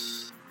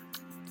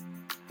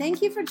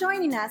Thank you for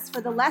joining us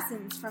for the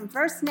Lessons from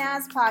First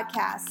Naz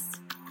podcast.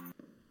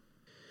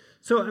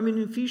 So I'm in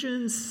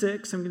Ephesians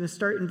 6. I'm going to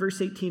start in verse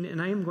 18, and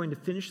I am going to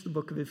finish the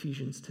book of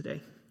Ephesians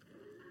today.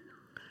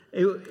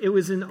 It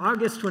was in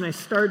August when I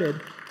started,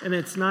 and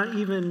it's not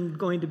even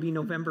going to be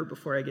November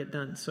before I get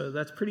done. So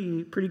that's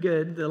pretty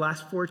good. The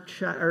last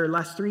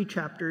three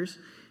chapters.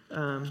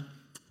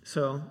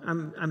 So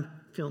I'm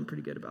feeling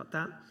pretty good about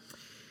that.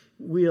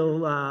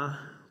 We'll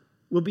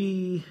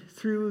be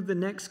through the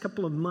next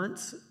couple of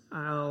months.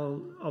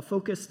 I'll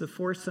focus the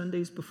 4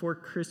 Sundays before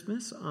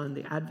Christmas on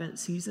the Advent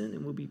season,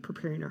 and we'll be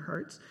preparing our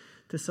hearts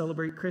to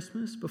celebrate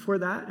Christmas. Before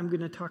that, I'm going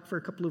to talk for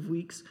a couple of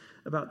weeks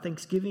about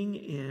Thanksgiving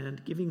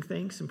and giving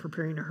thanks and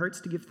preparing our hearts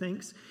to give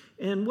thanks,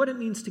 and what it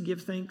means to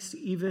give thanks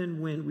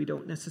even when we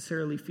don't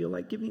necessarily feel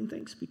like giving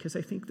thanks, because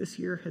I think this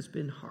year has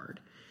been hard.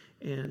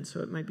 And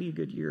so it might be a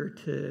good year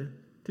to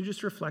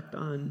just reflect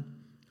on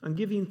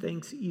giving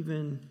thanks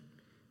even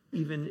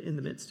in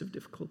the midst of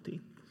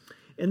difficulty.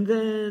 And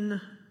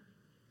then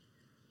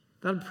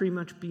that'll pretty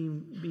much be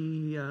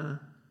the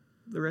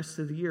rest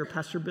of the year.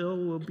 Pastor Bill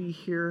will be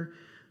here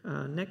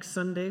next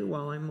Sunday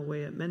while I'm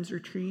away at men's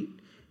retreat,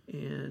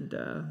 and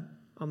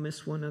I'll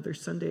miss one other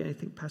Sunday. I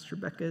think Pastor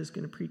Becca is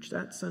going to preach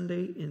that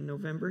Sunday in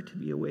November to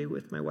be away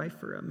with my wife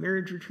for a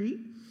marriage retreat,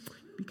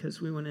 because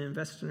we want to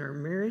invest in our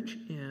marriage,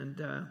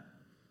 and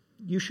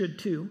you should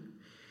too.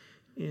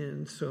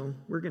 And so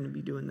we're going to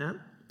be doing that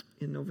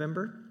in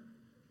November.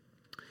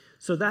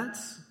 So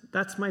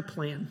that's my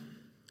plan.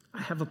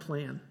 I have a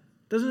plan.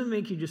 Doesn't it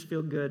make you just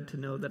feel good to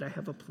know that I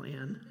have a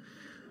plan?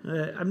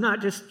 I'm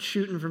not just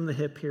shooting from the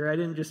hip here. I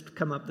didn't just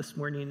come up this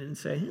morning and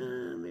say,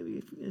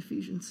 maybe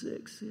Ephesians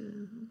 6. Yeah,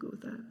 we'll go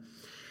with that.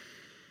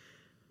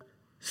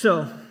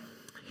 So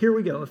here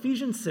we go.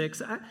 Ephesians 6.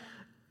 Have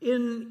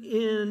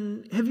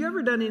you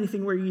ever done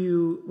anything where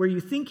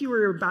you think you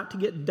were about to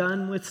get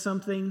done with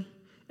something,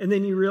 and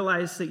then you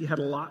realize that you had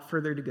a lot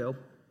further to go?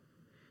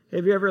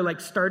 Have you ever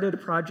started a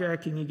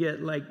project and you get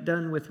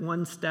done with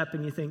one step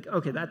and you think,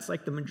 okay, that's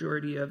the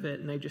majority of it,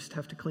 and I just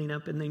have to clean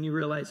up, and then you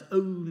realize,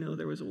 oh no,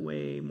 there was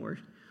way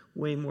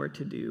more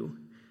to do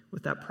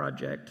with that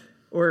project.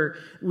 Or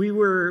we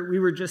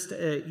were just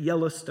at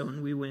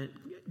Yellowstone. We went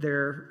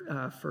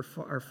there for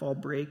our fall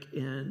break,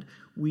 and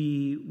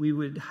we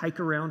would hike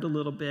around a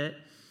little bit,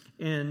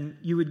 and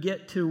you would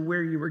get to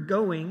where you were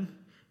going,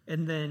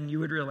 and then you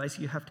would realize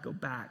you have to go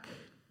back.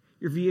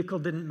 Your vehicle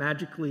didn't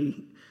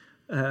magically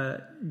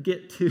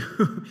get to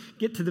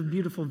the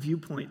beautiful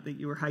viewpoint that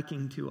you were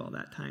hiking to all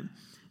that time.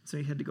 So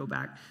you had to go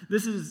back.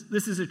 This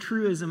is a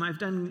truism. I've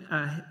done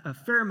a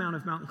fair amount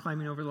of mountain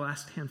climbing over the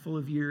last handful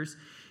of years,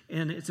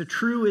 and it's a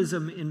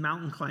truism in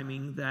mountain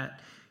climbing that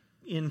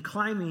in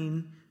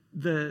climbing,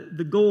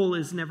 the goal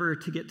is never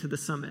to get to the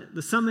summit.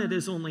 The summit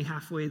is only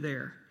halfway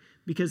there,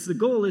 because the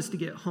goal is to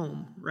get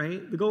home,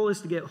 right? The goal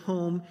is to get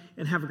home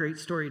and have a great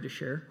story to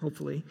share,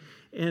 hopefully.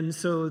 And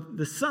so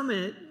the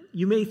summit,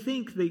 you may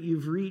think that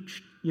you've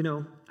reached,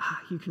 you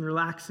can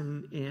relax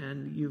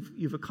and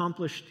you've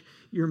accomplished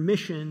your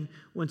mission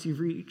once you've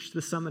reached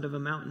the summit of a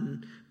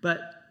mountain. But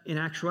in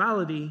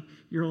actuality,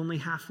 you're only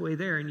halfway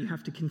there, and you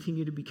have to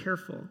continue to be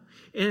careful.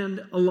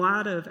 And a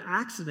lot of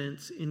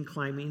accidents in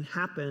climbing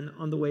happen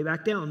on the way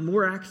back down.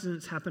 More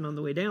accidents happen on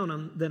the way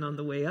down than on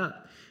the way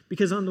up.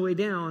 Because on the way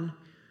down,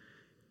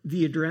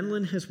 the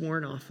adrenaline has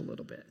worn off a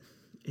little bit,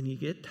 and you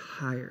get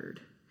tired,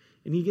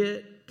 and you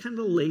get kind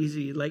of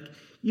lazy.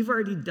 You've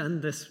already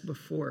done this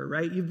before,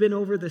 right? You've been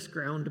over this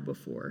ground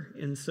before,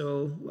 and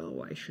so,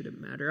 why should it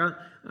matter?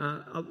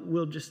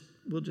 We'll just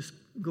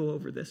go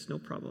over this, no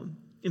problem.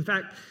 In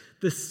fact,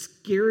 the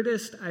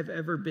scaredest I've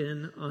ever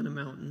been on a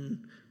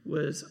mountain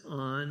was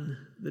on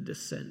the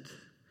descent.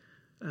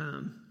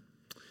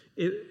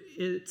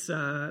 It's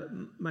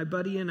my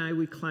buddy and I,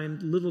 we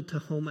climbed Little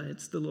Tahoma.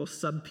 It's the little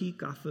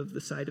sub-peak off of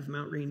the side of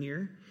Mount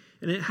Rainier.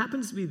 And it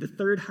happens to be the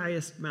 3rd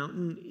highest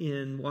mountain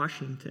in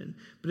Washington.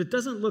 But it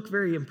doesn't look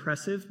very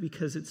impressive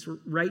because it's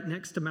right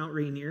next to Mount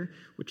Rainier,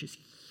 which is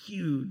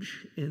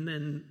huge. And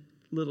then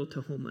Little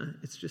Tahoma,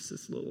 it's just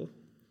this little.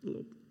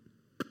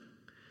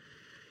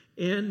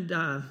 And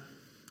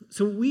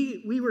so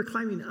we were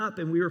climbing up,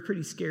 and we were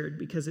pretty scared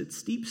because it's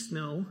steep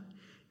snow,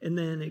 and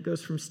then it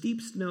goes from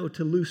steep snow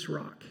to loose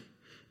rock.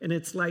 And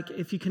it's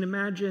if you can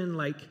imagine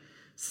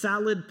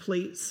salad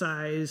plate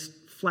sized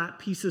flat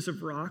pieces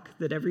of rock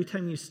that every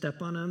time you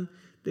step on them,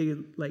 they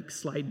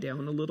slide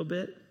down a little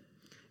bit.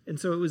 And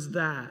so it was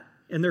that,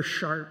 and they're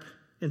sharp.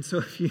 And so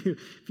if you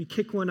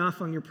kick one off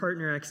on your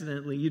partner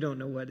accidentally, you don't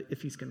know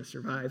if he's going to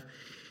survive.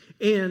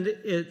 And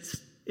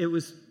it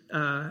was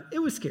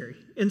scary.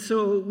 And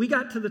so we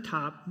got to the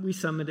top, we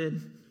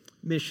summited,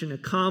 mission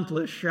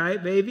accomplished,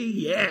 right, baby?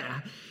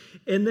 Yeah.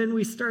 And then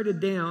we started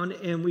down,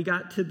 and we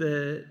got to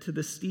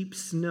the steep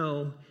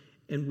snow,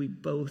 and we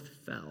both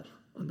fell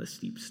on the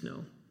steep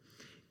snow.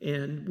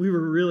 And we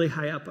were really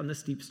high up on the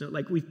steep snow.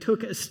 We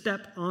took a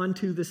step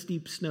onto the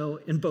steep snow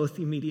and both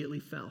immediately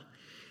fell.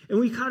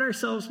 And we caught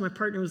ourselves, my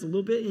partner was a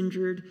little bit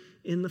injured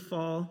in the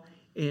fall,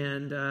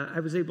 and I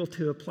was able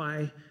to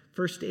apply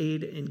first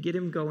aid and get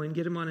him going,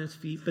 get him on his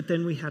feet. But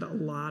then we had a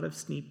lot of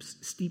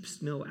steep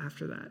snow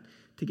after that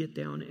to get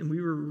down, and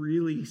we were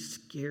really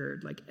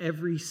scared. Like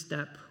every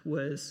step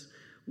was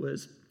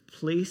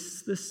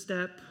place the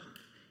step,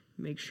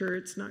 make sure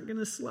it's not going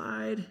to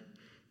slide,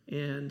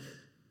 and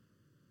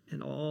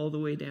all the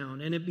way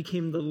down. And it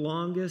became the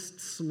longest,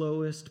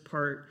 slowest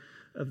part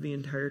of the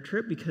entire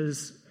trip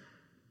because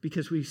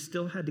we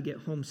still had to get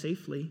home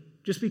safely.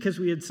 Just because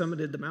we had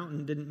summited the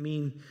mountain didn't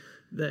mean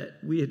that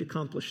we had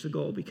accomplished the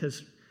goal,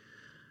 because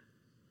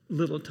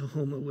Little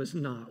Tahoma was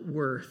not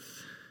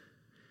worth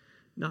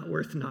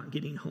not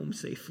getting home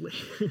safely.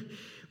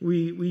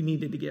 we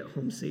needed to get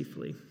home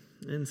safely.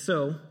 And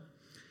so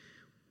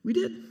we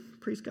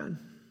did, praise God.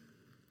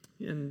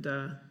 And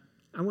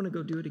I want to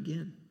go do it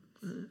again.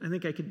 I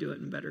think I could do it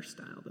in better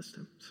style this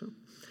time. So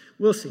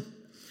we'll see.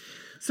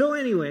 So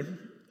anyway,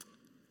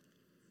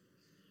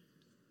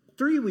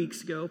 3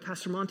 weeks ago,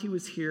 Pastor Monty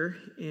was here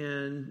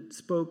and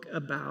spoke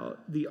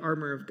about the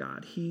armor of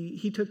God.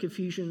 He took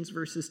Ephesians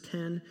verses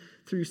 10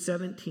 through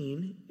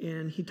 17,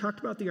 and he talked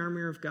about the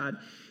armor of God.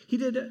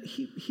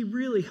 He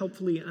really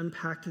helpfully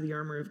unpacked the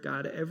armor of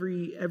God,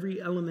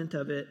 every element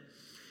of it.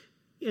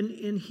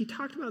 And he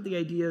talked about the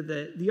idea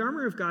that the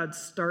armor of God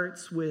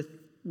starts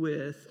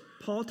with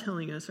Paul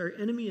telling us our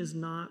enemy is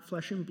not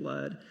flesh and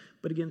blood,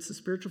 but against the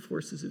spiritual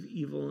forces of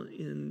evil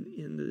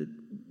in the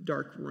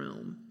dark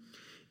realm.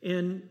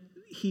 And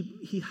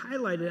he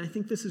highlighted, I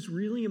think this is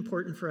really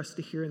important for us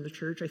to hear in the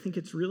church. I think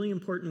it's really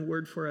important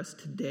word for us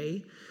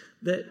today,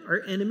 that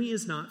our enemy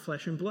is not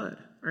flesh and blood.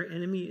 Our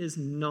enemy is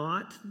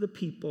not the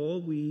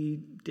people we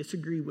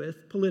disagree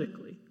with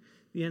politically.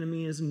 The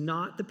enemy is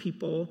not the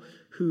people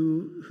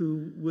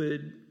who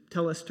would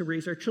tell us to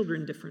raise our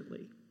children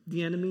differently.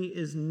 The enemy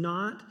is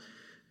not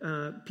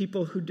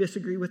people who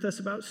disagree with us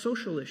about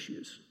social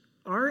issues.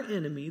 Our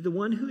enemy, the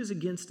one who is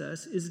against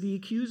us, is the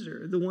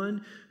accuser, the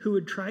one who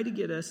would try to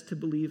get us to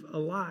believe a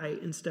lie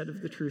instead of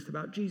the truth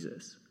about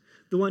Jesus,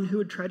 the one who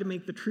would try to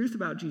make the truth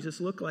about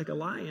Jesus look like a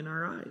lie in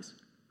our eyes.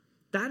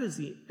 That is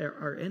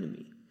our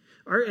enemy.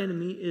 Our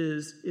enemy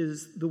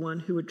is the one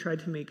who would try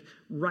to make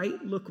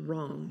right look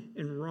wrong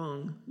and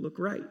wrong look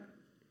right.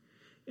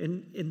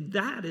 And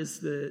that is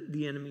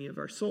the enemy of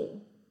our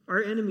soul.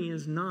 Our enemy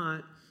is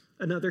not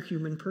another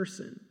human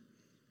person.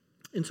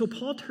 And so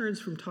Paul turns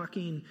from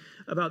talking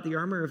about the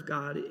armor of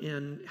God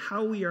and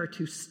how we are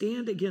to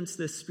stand against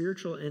this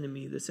spiritual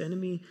enemy, this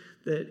enemy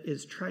that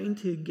is trying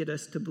to get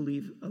us to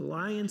believe a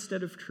lie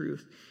instead of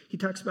truth. He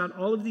talks about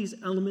all of these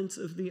elements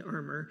of the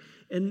armor.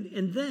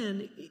 And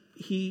then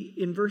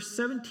in verse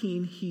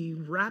 17, he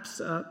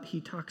wraps up.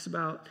 He talks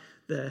about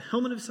the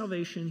helmet of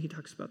salvation. He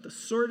talks about the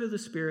sword of the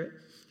Spirit.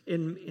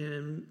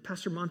 And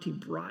Pastor Monty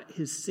brought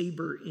his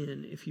saber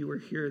in, if you were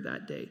here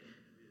that day.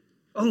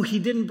 Oh, he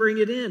didn't bring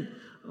it in.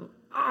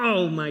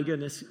 Oh, my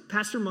goodness.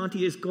 Pastor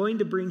Monty is going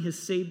to bring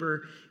his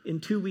saber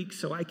in 2 weeks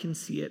so I can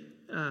see it.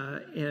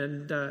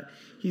 And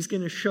he's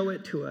going to show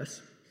it to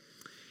us.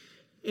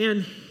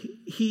 And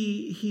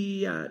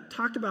he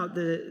talked about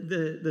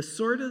the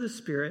sword of the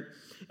Spirit.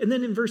 And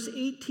then in verse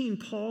 18,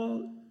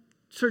 Paul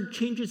sort of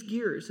changes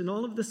gears. And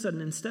all of a sudden,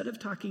 instead of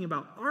talking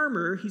about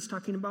armor, he's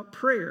talking about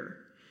prayer.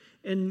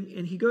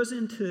 And he goes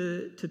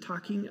into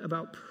talking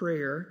about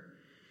prayer.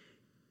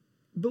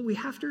 But we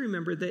have to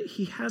remember that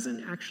he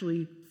hasn't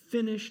actually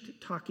finished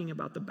talking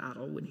about the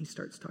battle when he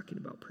starts talking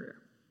about prayer.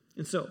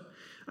 And so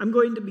I'm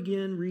going to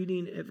begin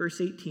reading at verse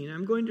 18.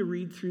 I'm going to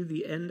read through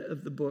the end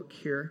of the book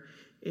here,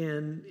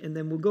 and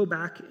then we'll go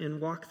back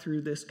and walk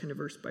through this kind of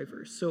verse by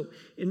verse. So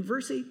in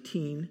verse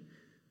 18,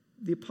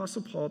 the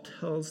Apostle Paul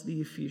tells the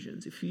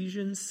Ephesians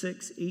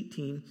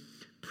 6:18,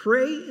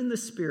 pray in the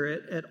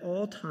Spirit at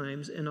all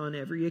times and on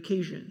every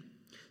occasion.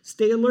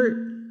 Stay alert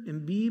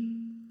and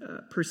be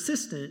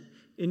persistent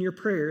in your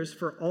prayers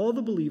for all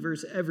the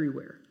believers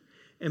everywhere.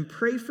 And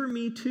pray for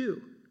me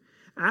too.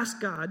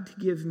 Ask God to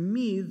give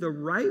me the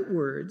right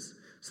words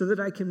so that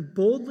I can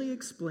boldly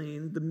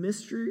explain the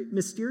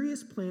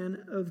mysterious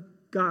plan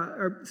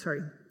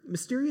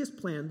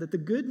that the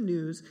good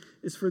news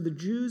is for the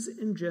Jews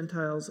and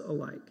Gentiles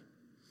alike.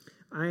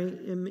 I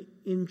am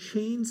in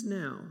chains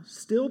now,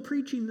 still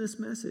preaching this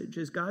message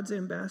as God's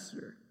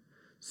ambassador.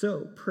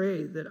 So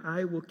pray that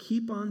I will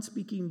keep on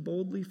speaking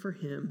boldly for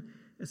him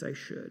as I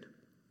should.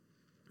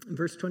 In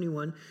verse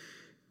 21,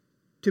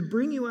 to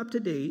bring you up to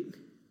date,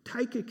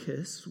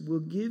 Tychicus will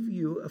give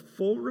you a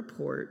full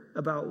report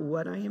about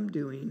what I am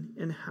doing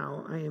and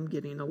how I am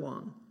getting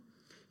along.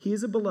 He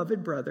is a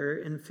beloved brother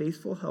and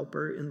faithful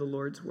helper in the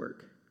Lord's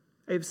work.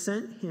 I have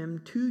sent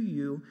him to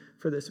you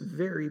for this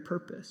very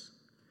purpose,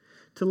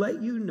 to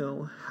let you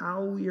know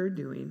how we are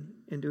doing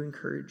and to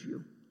encourage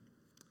you.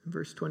 In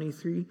verse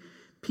 23,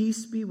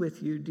 peace be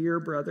with you, dear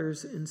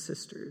brothers and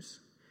sisters,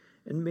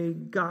 and may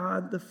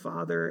God the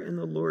Father and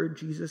the Lord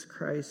Jesus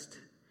Christ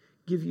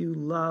give you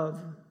love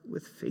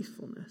with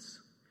faithfulness.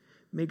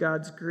 May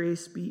God's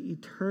grace be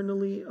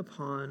eternally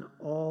upon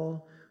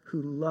all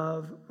who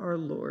love our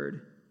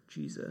Lord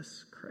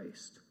Jesus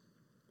Christ.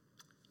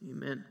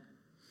 Amen.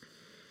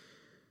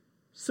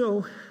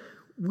 So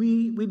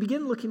we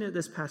begin looking at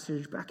this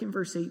passage back in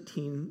verse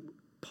 18.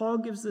 Paul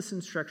gives this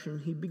instruction.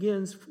 He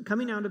begins,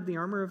 coming out of the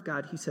armor of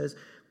God, he says,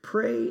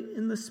 pray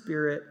in the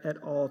Spirit at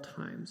all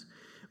times.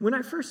 When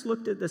I first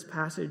looked at this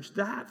passage,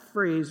 that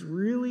phrase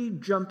really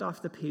jumped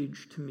off the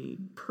page to me.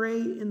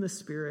 Pray in the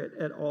Spirit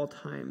at all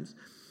times.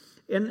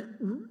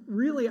 And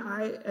really,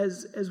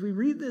 as we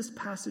read this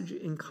passage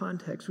in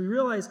context, we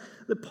realize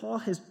that Paul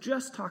has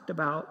just talked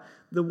about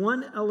the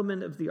one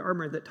element of the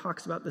armor that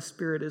talks about the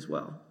Spirit as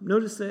well.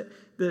 Notice that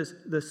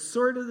the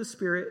sword of the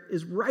Spirit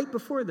is right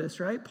before this,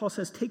 right? Paul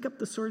says, take up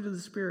the sword of the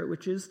Spirit,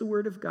 which is the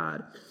Word of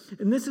God.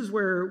 And this is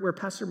where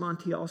Pastor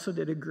Monty also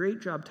did a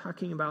great job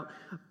talking about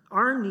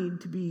our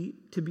need to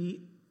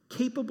be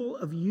capable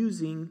of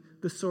using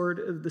the sword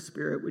of the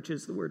Spirit, which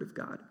is the Word of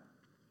God.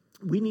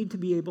 We need to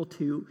be able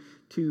to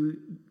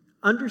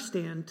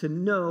understand, to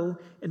know,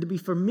 and to be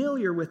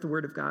familiar with the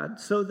Word of God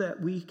so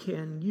that we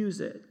can use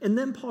it. And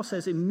then Paul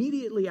says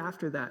immediately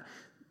after that,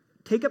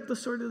 take up the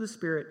sword of the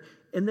Spirit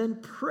and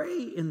then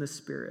pray in the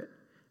Spirit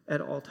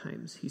at all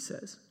times, he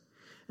says.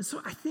 And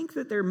so I think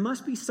that there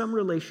must be some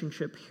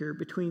relationship here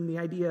between the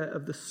idea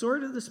of the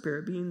sword of the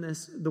Spirit being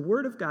the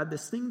Word of God,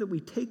 this thing that we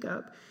take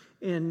up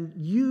and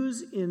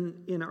use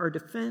in our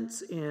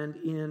defense and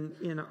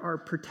in our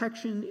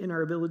protection, in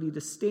our ability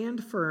to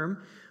stand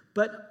firm,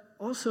 but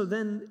also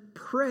then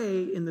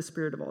pray in the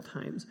Spirit of all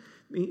times.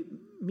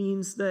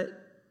 Means that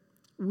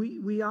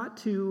we ought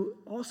to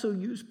also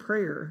use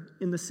prayer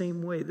in the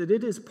same way, that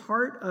it is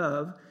part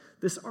of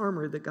this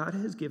armor that God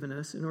has given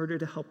us in order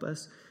to help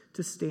us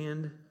to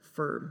stand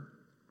firm.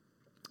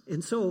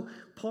 And so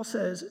Paul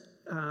says,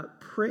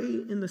 pray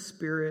in the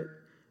Spirit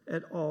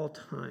at all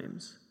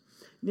times.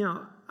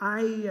 Now,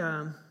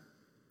 I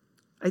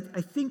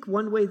think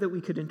one way that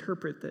we could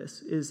interpret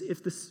this is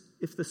if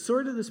the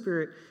sword of the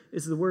Spirit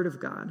is the Word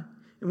of God,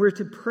 and we're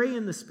to pray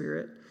in the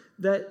Spirit,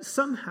 that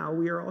somehow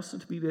we are also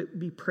to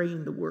be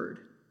praying the Word.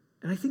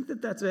 And I think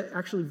that that's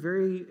actually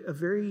a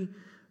very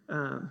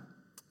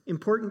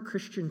important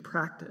Christian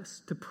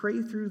practice, to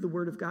pray through the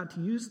Word of God,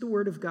 to use the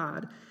Word of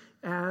God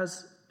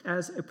as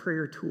a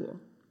prayer tool.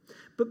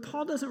 But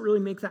Paul doesn't really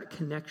make that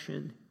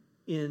connection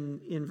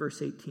in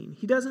verse 18.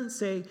 He doesn't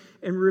say,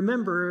 and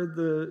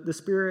remember the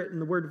Spirit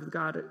and the Word of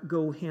God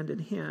go hand in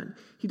hand.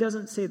 He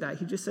doesn't say that.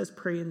 He just says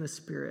pray in the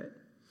Spirit.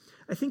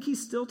 I think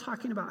he's still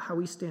talking about how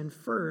we stand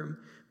firm,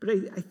 but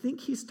I think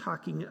he's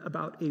talking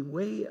about a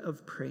way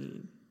of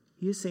praying.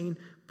 He is saying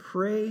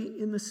pray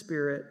in the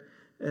Spirit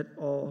at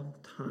all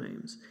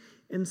times.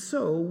 And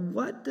so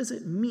what does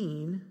it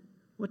mean?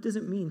 What does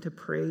it mean to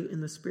pray in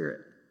the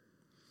Spirit?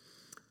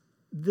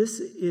 This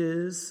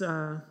is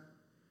an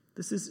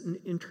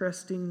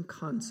interesting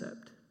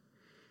concept.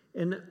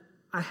 And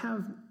I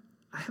have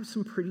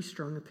some pretty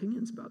strong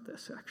opinions about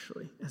this,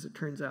 actually, as it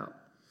turns out.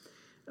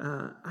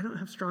 I don't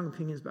have strong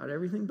opinions about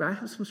everything, but I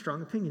have some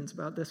strong opinions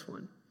about this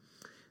one.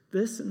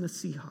 This and the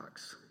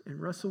Seahawks and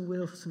Russell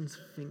Wilson's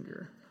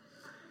finger.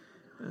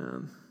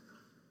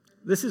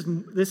 This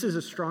is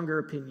a stronger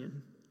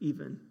opinion,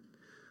 even,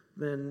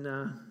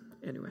 than,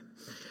 anyway.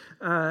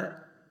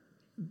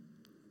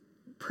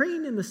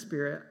 Praying in the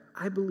Spirit,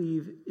 I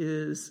believe,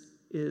 is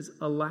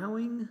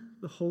allowing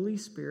the Holy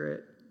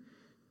Spirit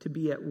to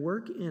be at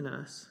work in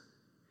us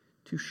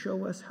to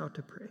show us how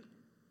to pray.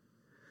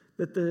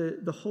 That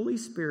the Holy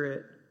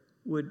Spirit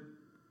would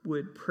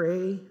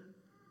pray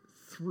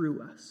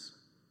through us.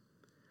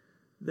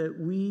 That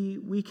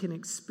we can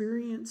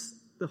experience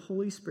the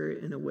Holy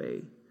Spirit in a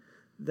way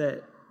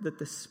that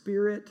the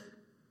Spirit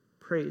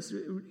prays.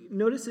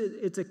 Notice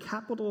it's a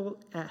capital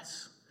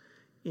S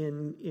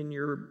in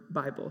your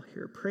Bible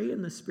here. Pray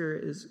in the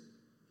Spirit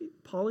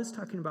Paul is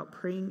talking about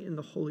praying in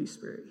the Holy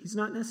Spirit. He's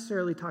not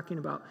necessarily talking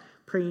about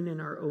praying in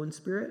our own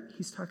spirit.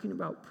 He's talking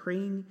about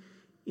praying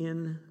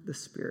in the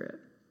Spirit.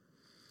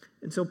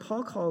 And so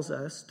Paul calls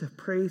us to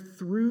pray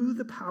through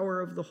the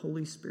power of the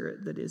Holy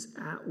Spirit that is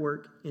at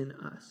work in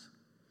us.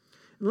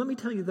 And let me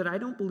tell you that I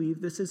don't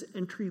believe this is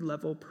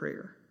entry-level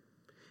prayer.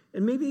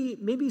 And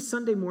maybe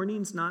Sunday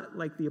morning's not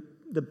like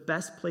the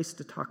best place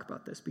to talk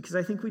about this, because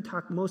I think we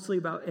talk mostly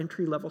about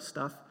entry-level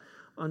stuff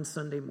on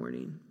Sunday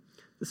morning.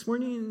 This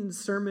morning's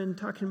sermon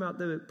talking about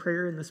the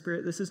prayer in the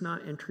Spirit, this is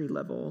not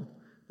entry-level.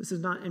 This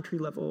is not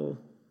entry-level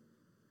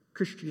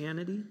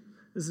Christianity.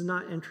 This is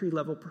not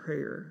entry-level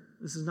prayer.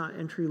 This is not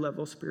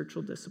entry-level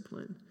spiritual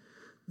discipline.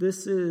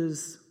 This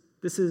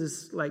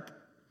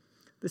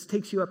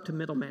takes you up to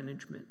middle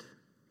management.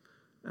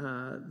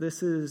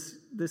 This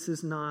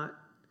is not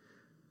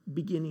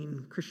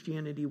beginning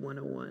Christianity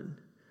 101.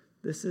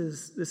 This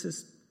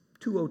is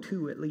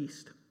 202 at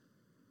least.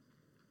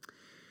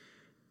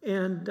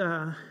 And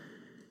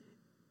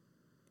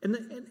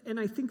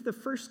I think the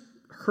first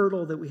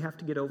hurdle that we have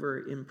to get over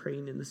in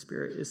praying in the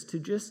Spirit is to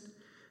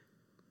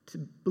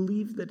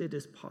believe that it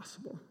is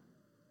possible.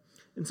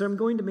 And so I'm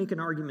going to make an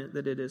argument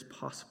that it is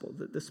possible,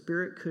 that the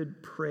Spirit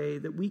could pray,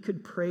 that we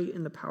could pray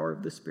in the power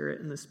of the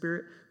Spirit, and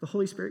the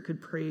Holy Spirit could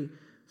pray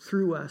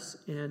through us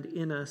and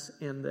in us,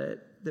 and that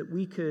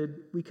we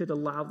could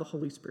allow the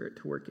Holy Spirit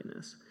to work in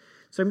us.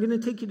 So I'm going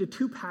to take you to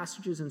two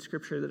passages in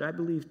Scripture that I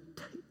believe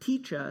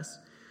teach us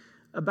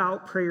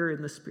about prayer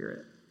in the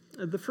Spirit.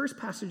 The first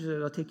passage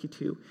that I'll take you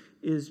to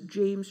is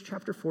James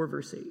chapter 4,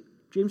 verse 8.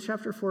 James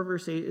chapter 4,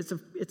 verse 8,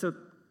 it's a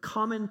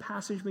common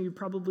passage, maybe you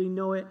probably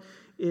know it.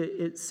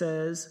 It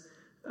says,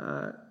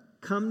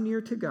 come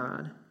near to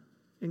God,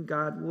 and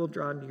God will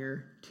draw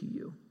near to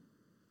you.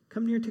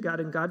 Come near to God,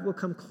 and God will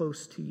come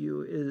close to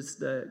you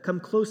come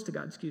close to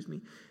God,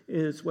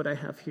 is what I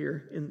have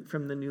here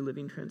from the New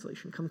Living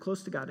Translation. Come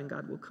close to God, and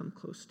God will come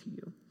close to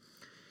you.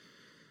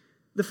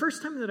 The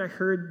first time that I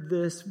heard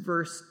this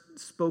verse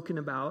spoken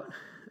about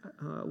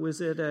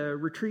was at a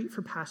retreat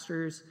for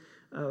pastors.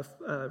 A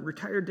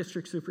retired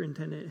district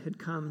superintendent had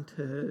come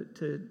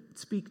to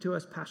speak to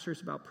us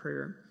pastors about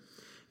prayer.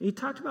 And he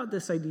talked about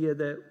this idea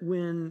that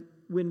when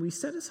we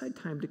set aside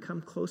time to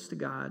come close to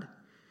God,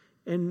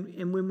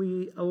 and when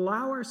we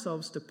allow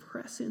ourselves to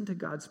press into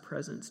God's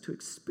presence, to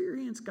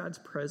experience God's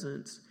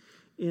presence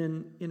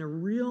in a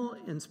real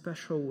and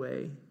special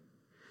way,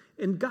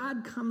 and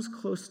God comes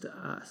close to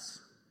us,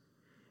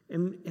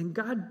 and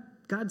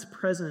God's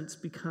presence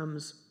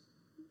becomes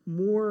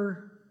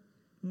more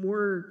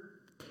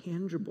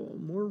tangible,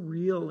 more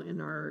real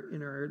in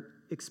our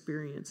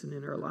experience and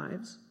in our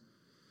lives,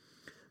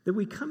 that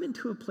we come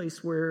into a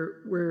place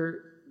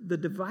where the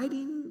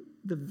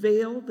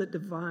veil that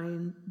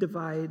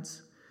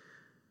divides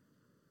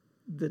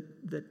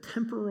the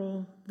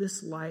temporal,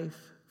 this life,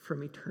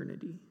 from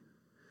eternity,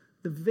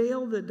 the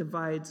veil that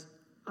divides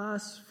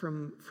us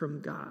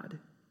from God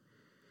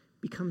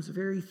becomes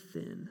very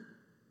thin.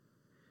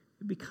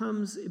 It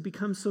becomes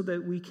so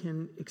that we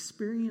can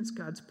experience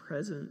God's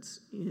presence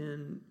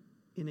in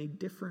a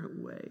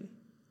different way.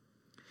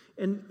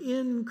 And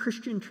in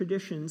Christian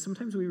tradition,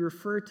 sometimes we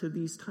refer to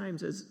these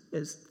times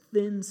as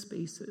thin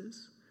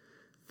spaces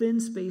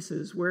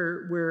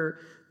where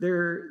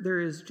there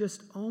is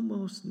just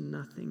almost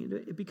nothing.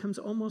 It becomes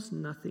almost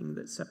nothing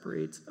that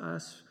separates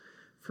us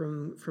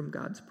from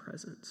God's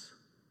presence.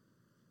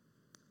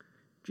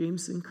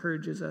 James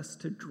encourages us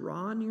to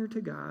draw near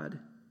to God.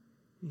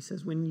 He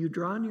says, when you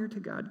draw near to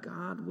God,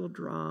 God will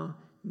draw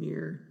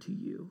near to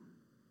you.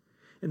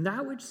 And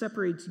that which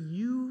separates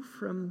you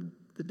from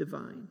the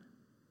divine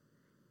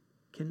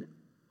can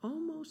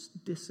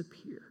almost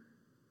disappear.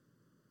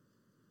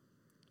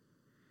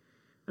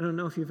 I don't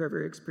know if you've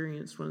ever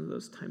experienced one of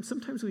those times.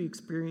 Sometimes we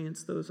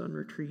experience those on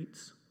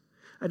retreats.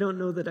 I don't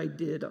know that I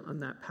did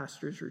on that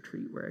pastor's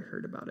retreat where I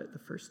heard about it the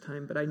first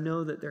time, but I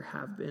know that there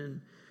have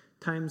been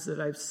times that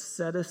I've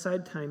set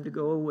aside time to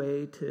go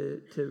away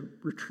to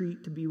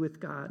retreat, to be with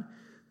God,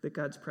 that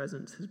God's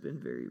presence has been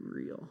very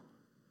real.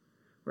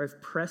 Where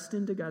I've pressed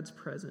into God's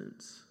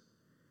presence,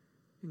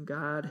 and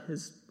God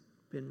has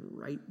been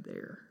right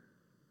there.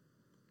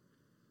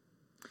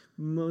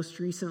 Most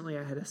recently,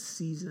 I had a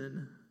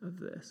season of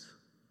this.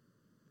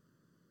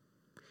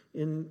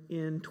 In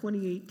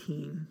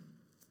 2018,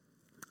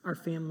 our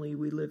family,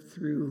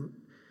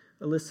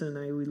 Alyssa and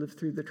I, we lived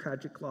through the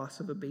tragic loss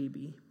of a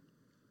baby.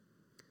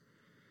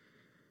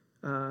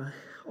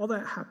 All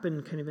that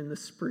happened kind of in the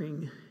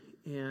spring,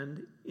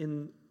 and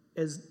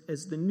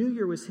as the new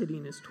year was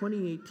hitting, as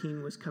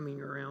 2018 was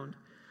coming around,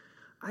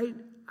 I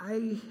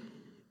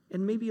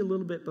and maybe a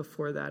little bit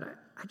before that,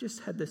 I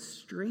just had this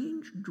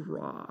strange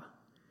draw.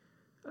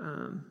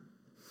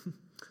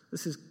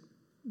 This is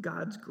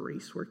God's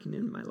grace working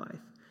in my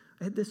life.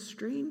 I had this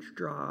strange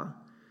draw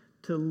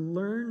to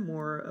learn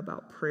more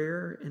about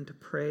prayer and to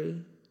pray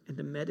and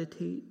to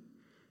meditate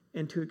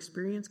and to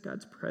experience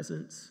God's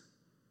presence.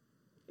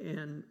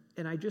 And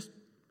I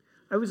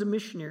was a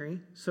missionary,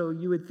 so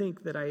you would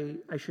think that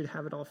I should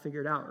have it all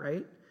figured out,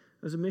 right?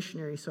 I was a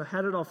missionary, so I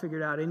had it all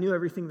figured out. I knew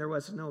everything there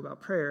was to know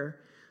about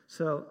prayer.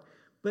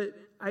 But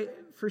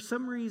for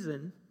some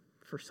reason,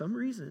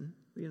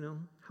 you know,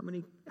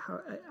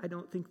 I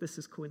don't think this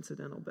is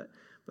coincidental, but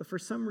for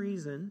some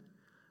reason,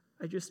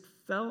 I just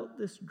felt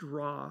this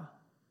draw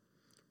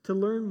to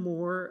learn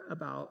more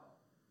about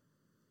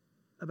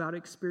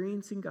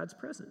experiencing God's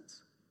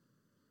presence.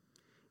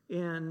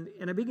 And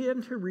I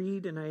began to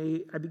read, and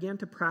I began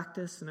to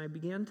practice, and I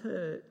began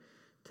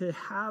to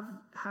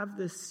have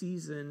this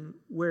season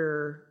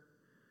where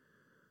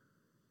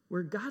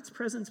God's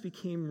presence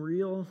became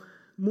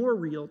more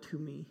real to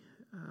me,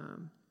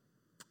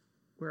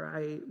 where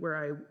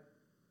I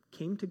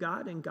came to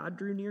God and God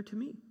drew near to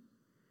me.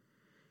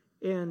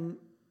 And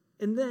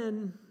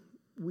then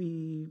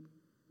we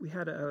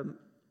had a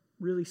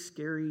really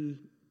scary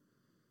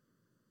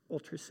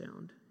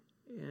ultrasound.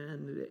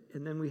 And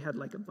then we had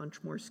like a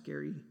bunch more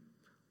scary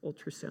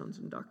ultrasounds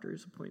and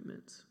doctor's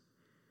appointments.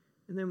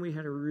 And then we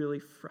had a really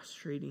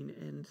frustrating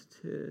end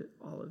to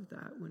all of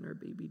that when our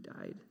baby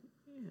died.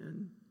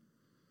 And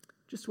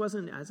just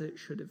wasn't as it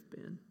should have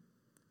been.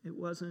 It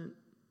wasn't.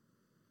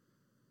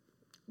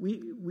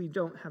 We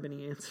don't have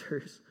any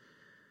answers.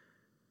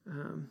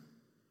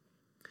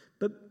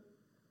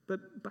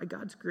 But by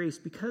God's grace,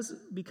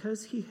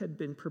 because he had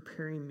been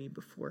preparing me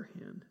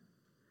beforehand,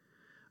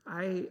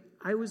 I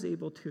was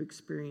able to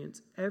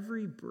experience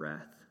every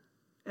breath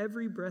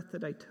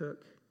that I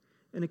took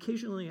And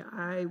occasionally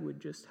I would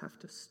just have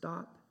to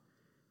stop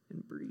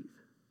and breathe.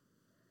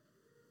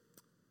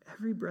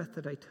 Every breath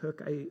that I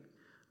took,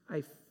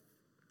 I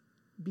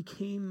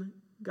became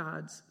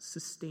God's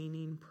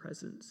sustaining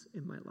presence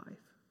in my life.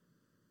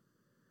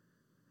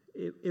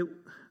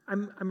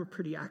 I'm a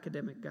pretty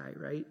academic guy,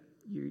 right?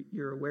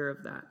 You're aware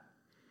of that.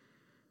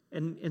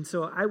 And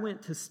so I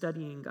went to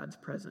studying God's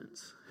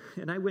presence,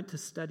 and I went to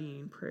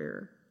studying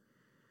prayer.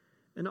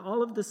 And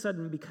all of a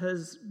sudden,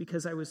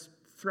 because I was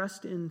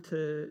thrust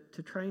into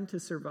trying to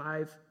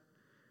survive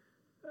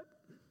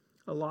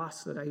a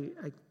loss that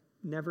I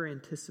never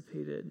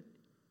anticipated,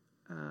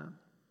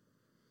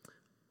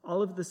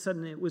 all of a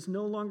sudden it was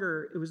no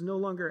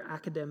longer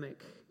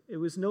academic. It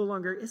was no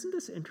longer, isn't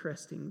this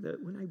interesting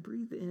that when I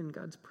breathe in,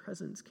 God's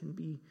presence can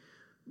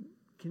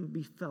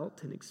be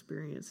felt and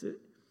experienced.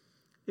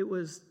 It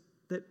was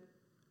that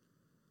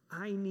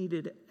I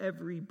needed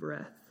every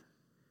breath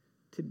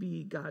to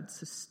be God's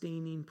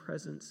sustaining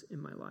presence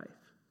in my life.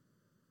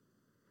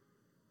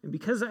 And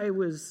because I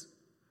was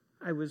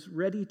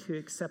ready to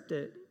accept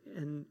it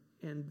and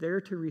there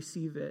to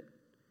receive it,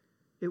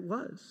 it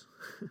was.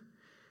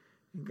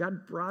 And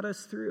God brought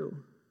us through.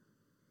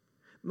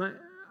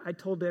 I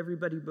told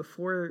everybody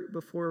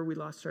before we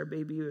lost our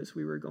baby, as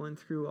we were going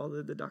through all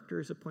of the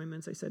doctor's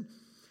appointments, I said,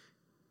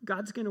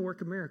 God's going to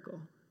work a miracle.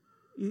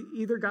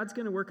 Either God's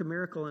going to work a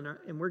miracle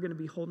and we're going to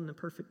be holding a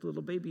perfect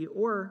little baby,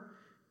 or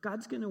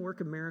God's going to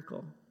work a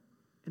miracle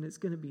and it's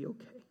going to be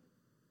okay.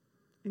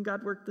 And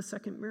God worked the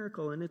second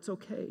miracle, and it's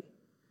okay.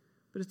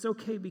 But it's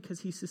okay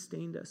because he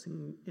sustained us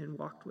and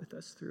walked with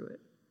us through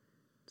it.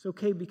 It's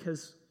okay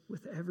because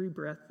with every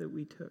breath that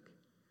we took,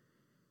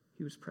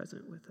 he was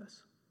present with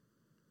us.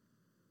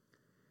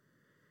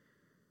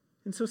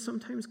 And so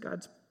sometimes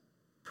God's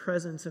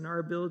presence and our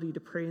ability to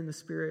pray in the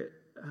Spirit,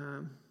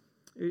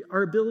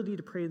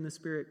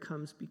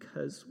 comes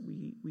because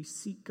we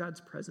seek God's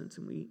presence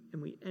and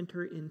we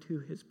enter into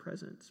his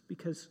presence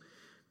because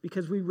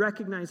we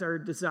recognize our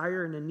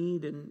desire and a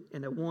need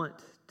and a want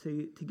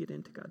to get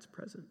into God's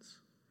presence.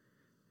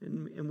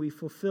 And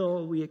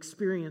we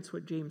experience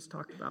what James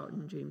talked about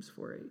in James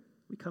 4:8.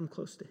 We come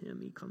close to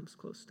him, he comes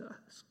close to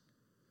us.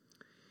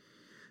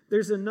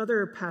 There's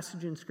another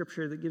passage in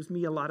Scripture that gives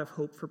me a lot of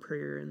hope for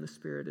prayer in the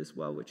Spirit as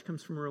well, which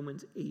comes from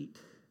Romans 8.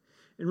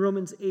 In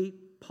Romans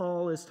 8,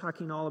 Paul is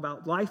talking all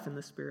about life in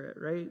the Spirit,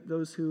 right?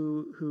 Those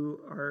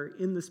who are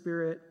in the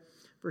Spirit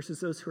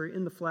versus those who are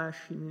in the flesh.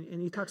 And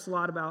he talks a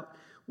lot about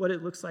what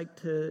it looks like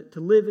to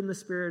live in the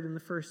Spirit in the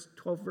first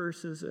 12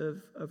 verses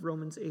of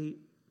Romans 8.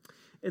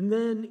 And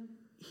then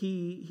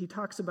he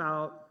talks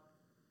about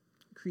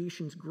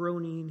creation's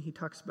groaning. He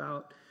talks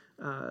about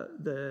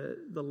the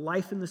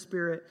life in the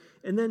Spirit.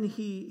 And then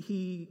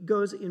he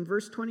goes in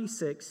verse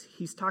 26,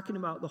 he's talking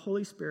about the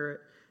Holy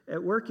Spirit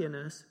at work in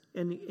us,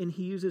 and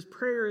he uses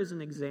prayer as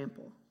an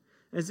example.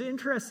 And it's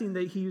interesting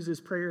that he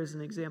uses prayer as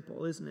an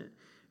example, isn't it?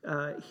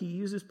 He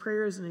uses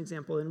prayer as an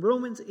example. In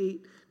Romans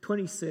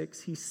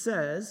 8:26, he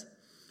says,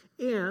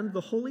 and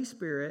the Holy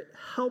Spirit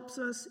helps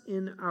us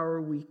in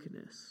our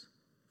weakness.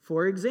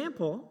 For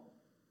example,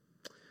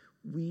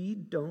 we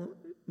don't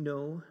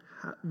know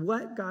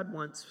what God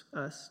wants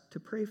us to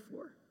pray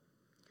for,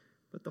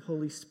 but the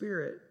Holy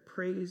Spirit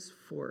prays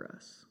for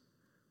us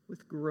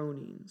with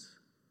groanings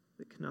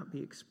that cannot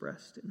be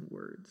expressed in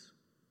words.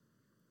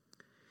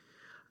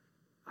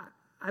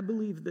 I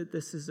believe that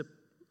this is a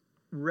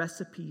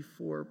recipe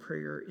for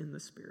prayer in the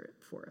Spirit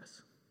for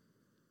us.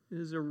 It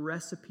is a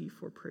recipe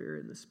for prayer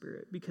in the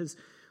Spirit because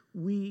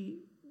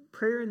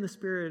prayer in the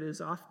Spirit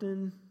is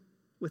often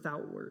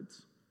without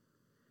words.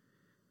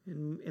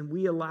 And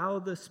we allow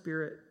the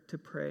Spirit to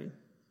pray.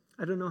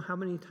 I don't know how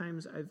many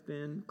times I've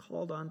been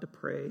called on to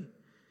pray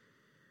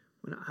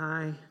when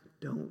I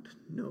don't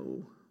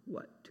know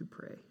what to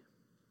pray.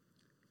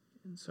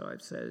 And so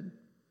I've said,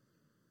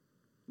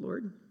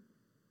 Lord,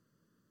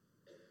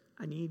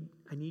 I need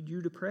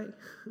you to pray.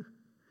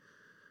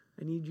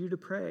 I need you to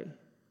pray.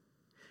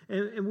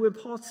 And when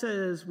Paul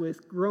says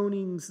with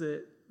groanings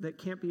that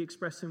can't be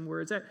expressed in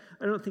words, I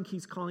don't think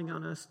he's calling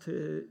on us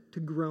to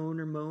groan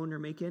or moan or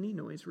make any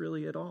noise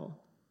really at all.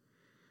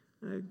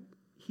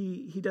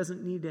 He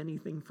doesn't need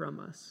anything from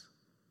us.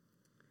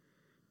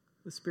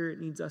 The Spirit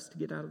needs us to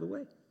get out of the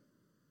way.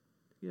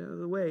 Get out of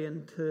the way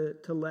and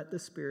to let the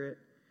Spirit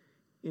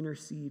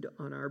intercede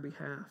on our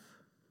behalf.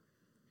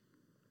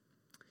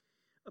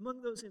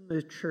 Among those in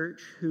the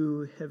church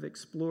who have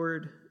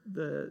explored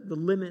the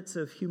limits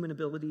of human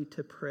ability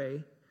to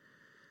pray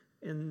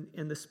and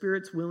the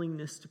Spirit's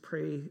willingness to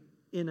pray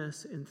in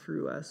us and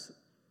through us,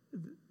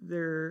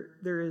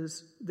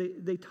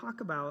 they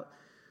talk about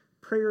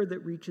prayer that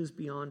reaches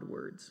beyond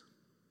words.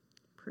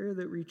 Prayer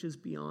that reaches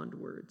beyond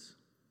words.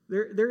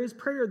 There is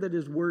prayer that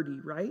is wordy,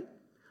 right?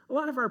 A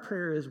lot of our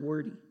prayer is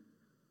wordy.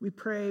 We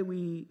pray,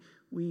 we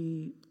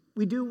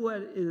do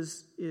what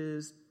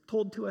is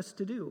told to us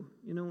to do.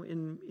 You know,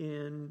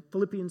 in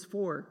Philippians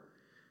 4,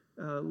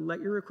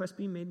 let your request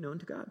be made known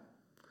to God.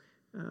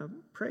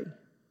 Pray.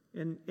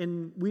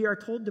 And we are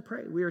told to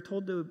pray. We are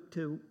told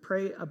to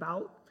pray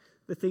about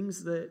the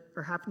things that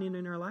are happening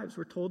in our lives.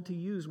 We're told to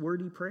use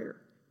wordy prayer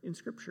in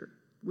Scripture.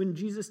 When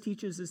Jesus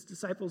teaches his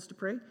disciples to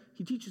pray,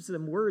 he teaches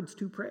them words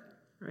to pray,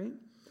 right?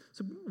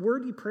 So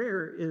wordy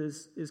prayer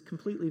is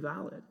completely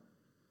valid.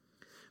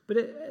 But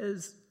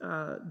as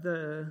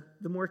the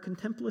more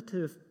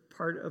contemplative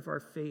part of our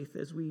faith,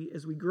 as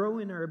we grow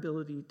in our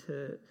ability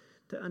to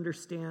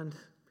understand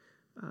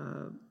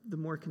the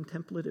more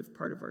contemplative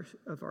part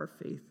of our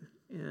faith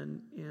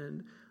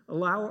and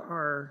allow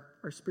our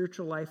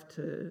spiritual life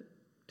to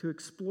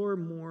explore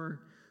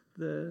more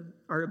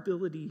our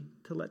ability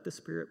to let the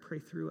Spirit pray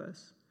through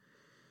us.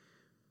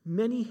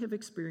 Many have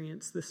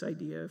experienced this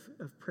idea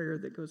of prayer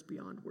that goes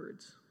beyond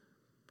words.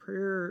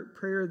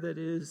 Prayer that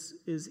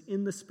is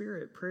in the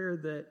Spirit, prayer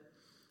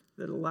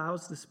that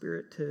allows the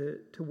Spirit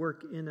to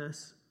work in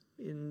us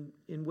in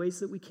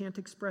ways that we can't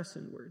express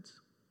in words.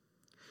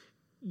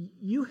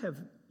 You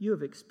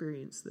have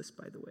experienced this,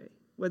 by the way.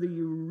 Whether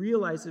you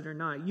realize it or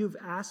not, you've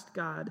asked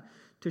God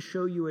to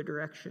show you a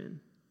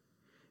direction.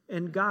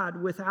 And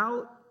God,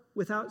 without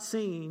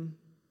saying,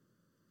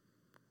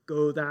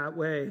 go that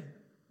way,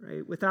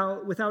 right?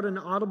 Without an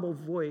audible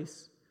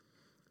voice,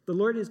 the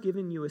Lord has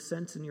given you a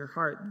sense in your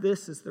heart,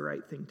 this is the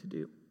right thing to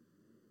do.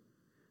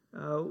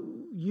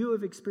 You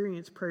have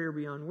experienced prayer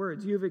beyond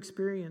words. You have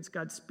experienced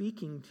God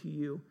speaking to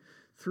you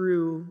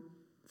through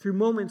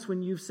moments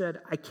when you've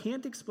said, I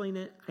can't explain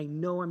it, I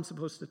know I'm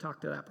supposed to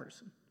talk to that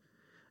person.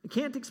 I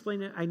can't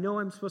explain it, I know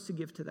I'm supposed to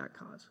give to that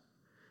cause.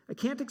 I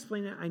can't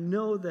explain it, I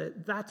know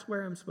that that's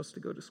where I'm supposed to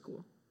go to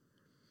school.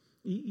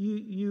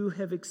 You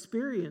have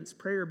experienced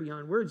prayer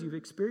beyond words. You've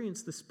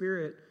experienced the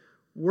Spirit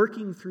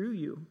working through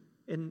you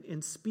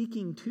and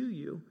speaking to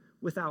you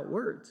without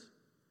words.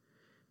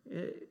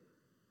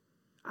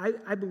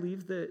 I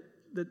believe that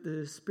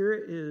the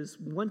Spirit is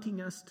wanting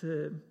us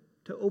to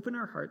open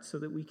our hearts so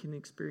that we can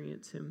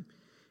experience Him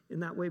in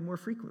that way more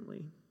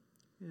frequently.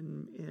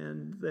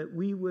 And that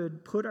we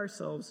would put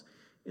ourselves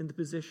in the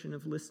position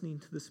of listening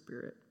to the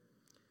Spirit.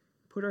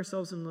 Put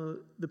ourselves in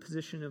the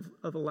position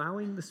of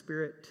allowing the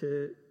Spirit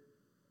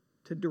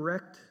to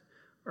direct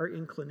our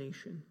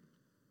inclination.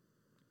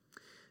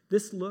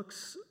 This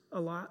looks a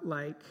lot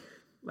like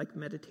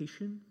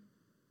meditation.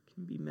 It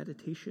can be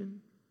meditation.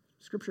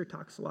 Scripture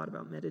talks a lot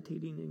about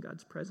meditating in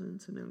God's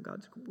presence and in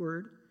God's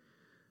word.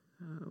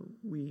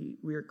 We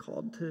are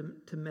called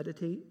to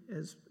meditate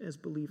as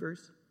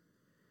believers.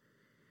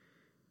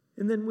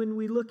 And then when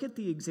we look at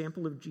the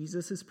example of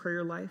Jesus'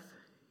 prayer life,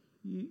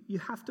 you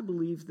have to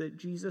believe that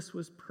Jesus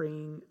was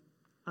praying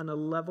on a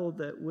level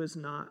that was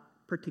not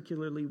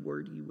particularly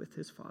wordy with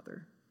his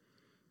Father.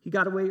 He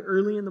got away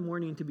early in the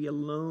morning to be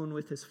alone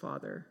with his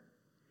Father.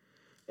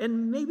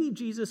 And maybe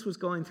Jesus was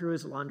going through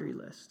his laundry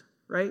list,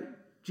 right?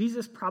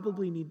 Jesus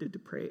probably needed to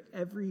pray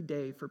every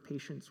day for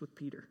patience with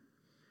Peter.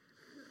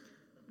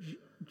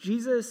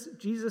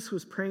 Jesus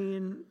was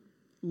praying,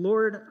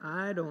 Lord,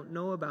 I don't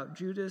know about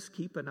Judas,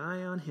 keep an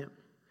eye on him,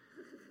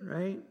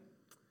 right?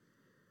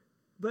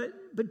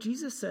 But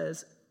Jesus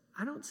says,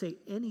 I don't say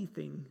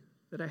anything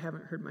that I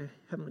haven't heard my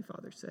Heavenly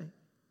Father say.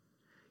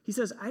 He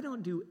says, I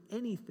don't do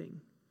anything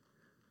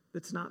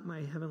that's not my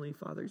Heavenly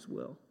Father's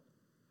will.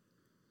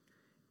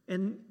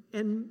 And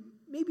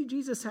maybe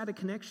Jesus had a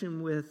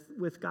connection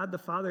with God the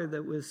Father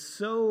that was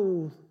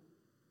so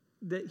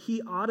that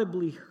he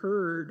audibly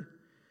heard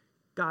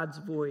God's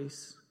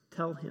voice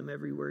tell him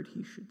every word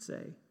he should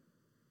say.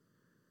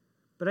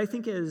 But I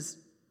think as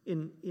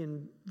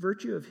in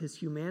virtue of his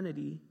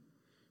humanity,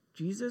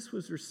 Jesus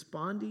was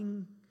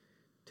responding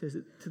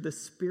to the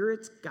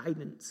Spirit's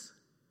guidance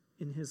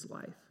in his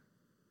life.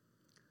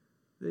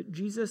 That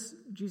Jesus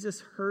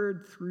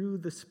heard through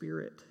the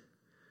Spirit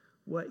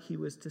what he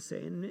was to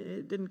say. And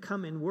it didn't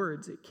come in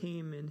words, it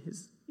came in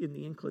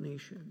the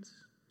inclinations.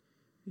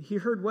 He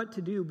heard what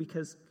to do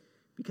because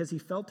he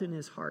felt in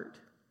his heart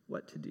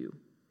what to do.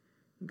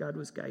 And God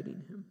was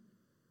guiding him.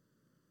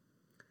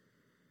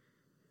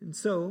 And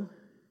so,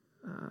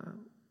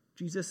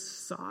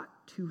 Jesus sought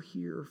to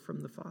hear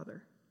from the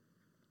Father.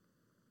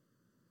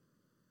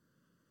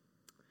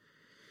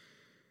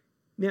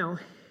 Now,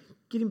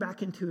 getting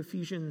back into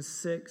Ephesians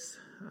 6,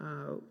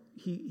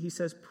 he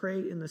says, pray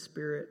in the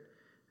Spirit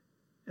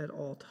at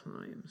all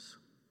times.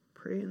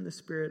 Pray in the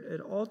Spirit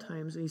at all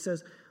times. And he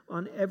says,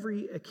 on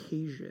every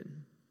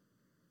occasion.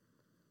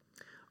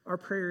 Our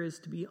prayer is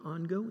to be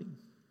ongoing.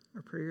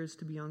 Our prayer is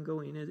to be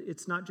ongoing.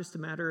 It's not just a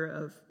matter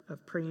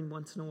of praying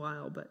once in a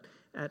while, but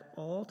at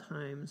all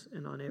times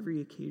and on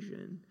every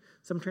occasion.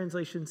 Some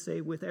translations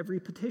say with every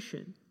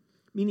petition,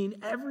 meaning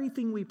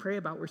everything we pray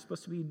about, we're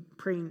supposed to be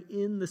praying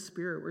in the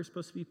Spirit. We're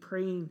supposed to be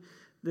praying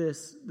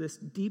this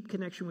deep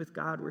connection with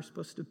God. We're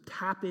supposed to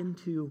tap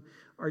into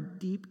our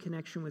deep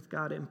connection with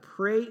God and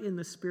pray in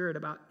the Spirit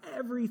about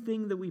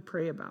everything that we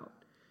pray about.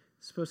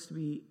 It's supposed to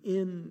be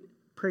in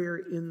prayer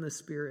in the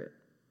Spirit.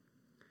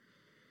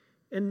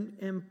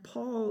 And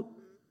Paul,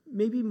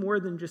 maybe more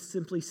than just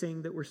simply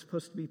saying that we're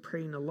supposed to be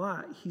praying a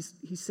lot,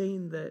 he's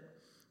saying that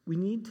we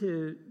need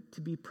to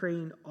be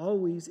praying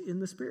always in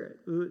the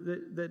Spirit.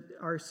 That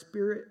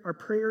our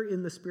prayer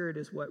in the Spirit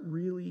is what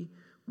really,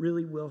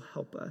 really will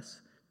help us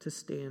to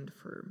stand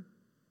firm.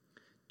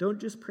 Don't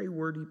just pray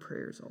wordy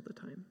prayers all the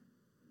time.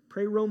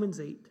 Pray Romans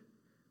 8.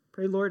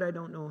 Pray, Lord, I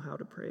don't know how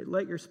to pray.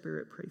 Let your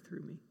Spirit pray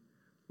through me.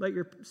 Let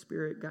your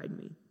Spirit guide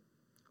me.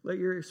 Let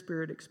your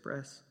Spirit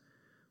express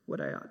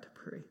what I ought to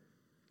pray.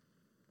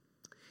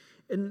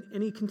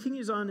 And he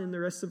continues on in the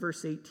rest of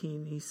verse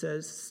 18. He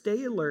says,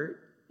 stay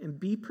alert and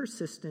be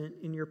persistent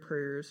in your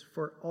prayers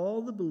for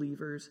all the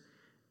believers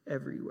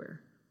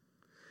everywhere.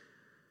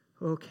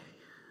 Okay,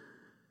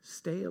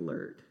 stay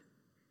alert.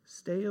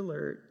 Stay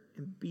alert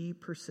and be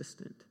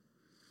persistent.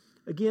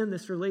 Again,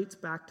 this relates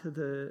back to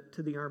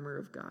the armor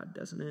of God,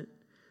 doesn't it?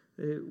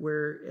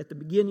 Where at the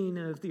beginning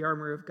of the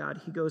armor of God,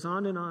 he goes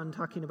on and on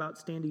talking about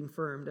standing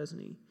firm, doesn't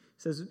he?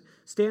 He says,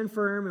 stand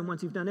firm, and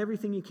once you've done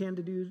everything you can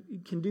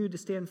do to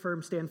stand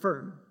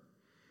firm,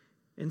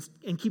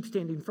 and keep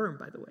standing firm,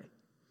 by the way.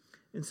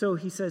 And so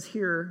he says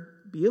here,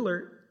 be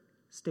alert,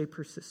 stay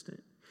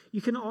persistent.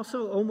 You can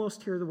also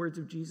almost hear the words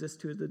of Jesus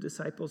to the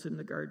disciples in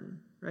the garden,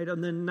 right?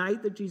 On the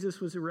night that Jesus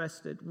was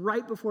arrested,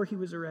 right before he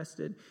was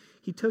arrested,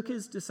 he took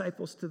his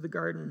disciples to the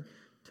garden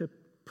to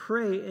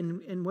pray.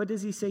 And what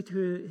does he say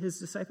to his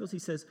disciples? He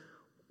says,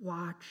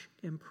 watch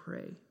and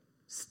pray.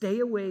 Stay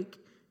awake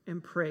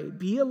and pray.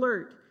 Be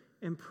alert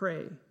and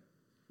pray.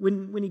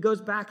 When he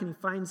goes back and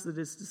he finds that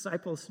his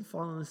disciples had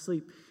fallen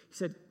asleep, he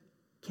said,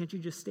 can't you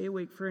just stay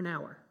awake for an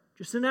hour?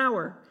 Just an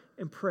hour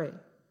and pray.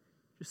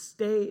 Just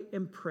stay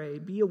and pray.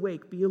 Be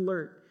awake, be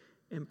alert,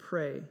 and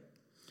pray.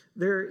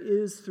 There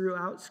is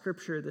throughout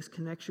Scripture this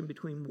connection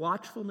between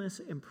watchfulness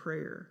and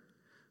prayer,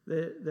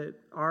 that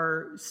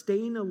our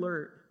staying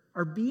alert,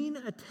 our being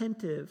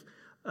attentive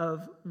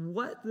of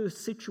what the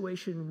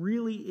situation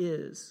really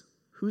is.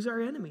 Who's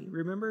our enemy?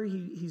 Remember,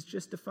 he's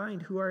just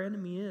defined who our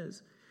enemy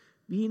is.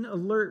 Being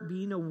alert,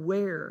 being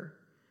aware,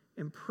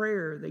 and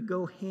prayer, they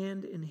go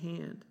hand in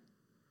hand.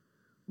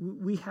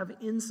 We have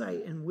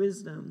insight and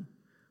wisdom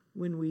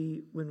when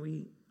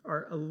we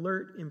are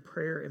alert in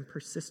prayer and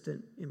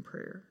persistent in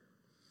prayer.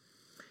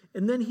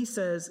 And then he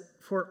says,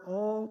 for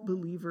all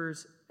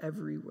believers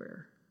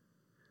everywhere.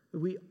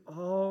 We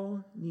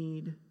all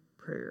need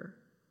prayer.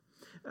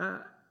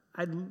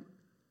 I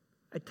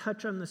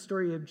touch on the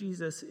story of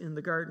Jesus in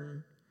the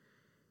garden.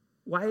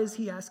 Why is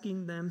he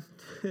asking them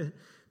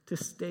to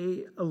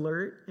stay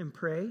alert and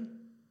pray?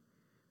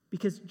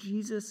 Because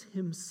Jesus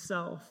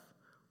himself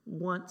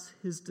wants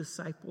his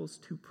disciples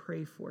to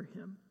pray for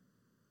him.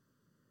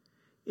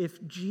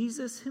 If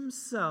Jesus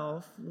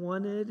himself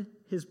wanted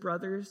his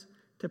brothers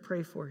to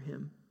pray for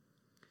him,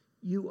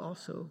 you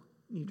also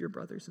need your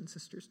brothers and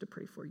sisters to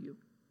pray for you.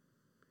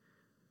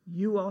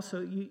 You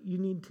also, you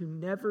need to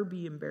never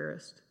be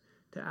embarrassed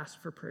to ask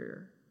for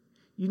prayer.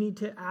 You need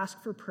to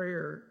ask for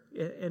prayer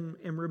and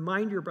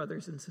remind your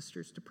brothers and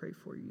sisters to pray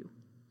for you.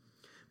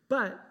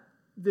 But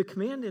the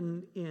command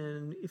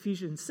in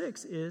Ephesians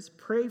 6 is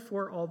pray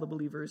for all the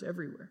believers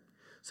everywhere.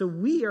 So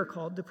we are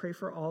called to pray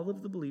for all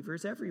of the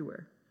believers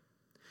everywhere.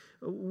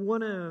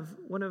 One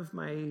of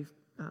my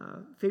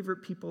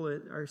favorite people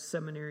at our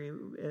seminary,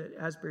 at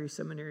Asbury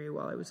Seminary,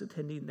 while I was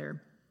attending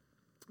there,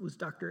 was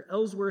Dr.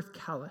 Ellsworth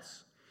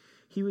Kalas.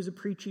 He was a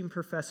preaching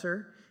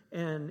professor,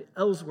 and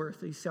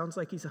Ellsworth, he sounds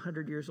like he's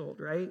 100 years old,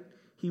 right?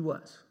 He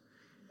was.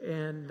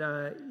 And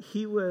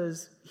he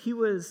was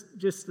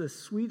just the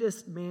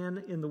sweetest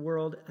man in the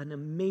world, an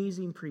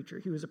amazing preacher.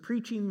 He was a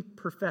preaching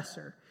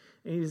professor,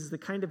 and he's the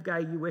kind of guy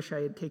you wish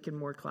I had taken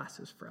more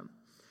classes from.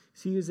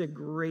 So he was a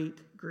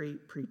great,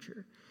 great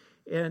preacher.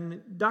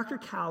 And Dr.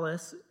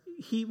 Kalas,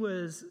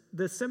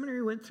 the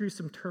seminary went through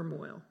some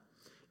turmoil.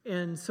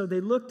 And so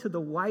they looked to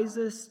the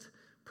wisest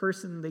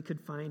person they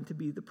could find to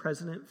be the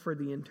president for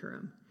the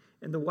interim.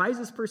 And the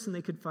wisest person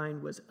they could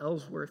find was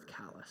Ellsworth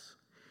Kalas.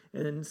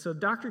 And so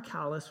Dr.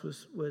 Kalas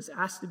was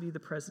asked to be the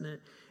president.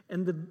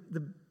 And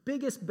the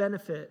biggest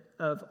benefit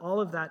of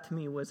all of that to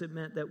me was it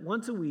meant that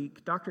once a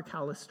week, Dr.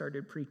 Kalas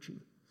started preaching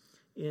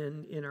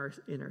in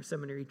our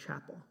seminary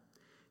chapel.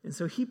 And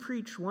so he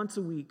preached once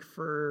a week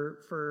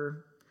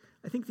for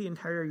I think the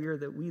entire year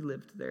that we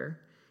lived there.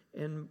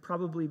 And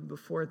probably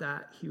before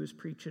that, he was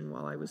preaching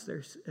while I was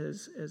there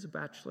as a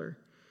bachelor.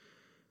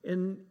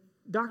 And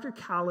Dr.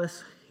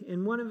 Kalas,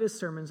 in one of his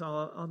sermons,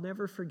 I'll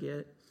never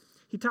forget,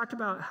 he talked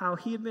about how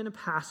he had been a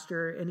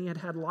pastor and he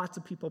had lots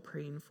of people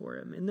praying for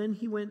him. And then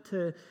he went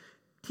to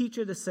teach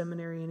at a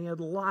seminary and he had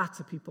lots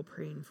of people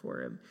praying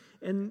for him.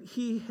 And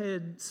he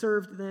had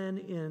served then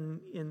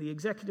in the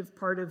executive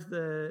part of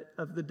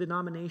the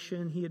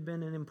denomination. He had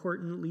been an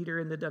important leader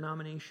in the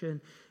denomination.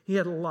 He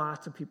had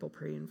lots of people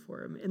praying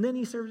for him. And then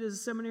he served as a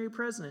seminary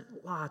president,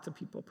 lots of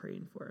people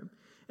praying for him.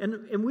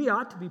 And we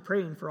ought to be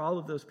praying for all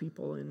of those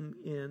people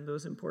in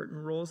those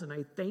important roles. And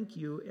I thank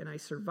you, and I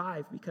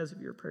survive because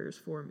of your prayers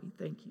for me.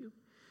 Thank you.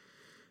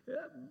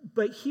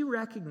 But he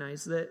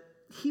recognized that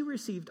he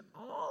received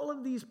all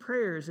of these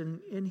prayers,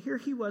 and here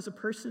he was, a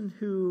person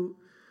who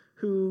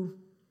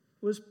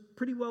was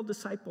pretty well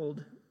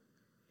discipled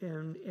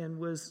and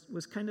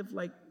was kind of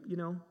like,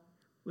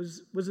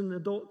 was an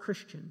adult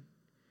Christian,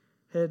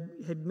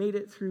 had made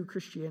it through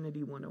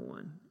Christianity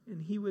 101,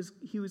 and he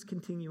was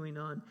continuing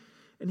on.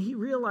 And he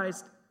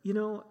realized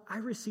I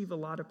receive a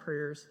lot of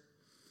prayers.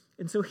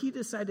 And so he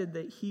decided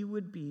that he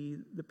would be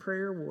the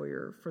prayer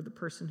warrior for the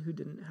person who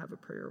didn't have a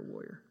prayer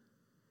warrior.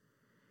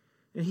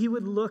 And he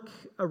would look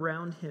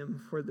around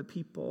him for the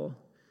people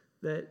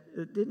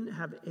that didn't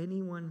have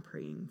anyone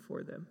praying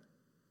for them.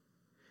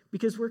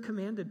 Because we're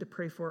commanded to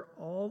pray for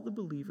all the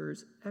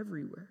believers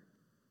everywhere.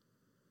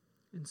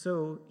 And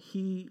so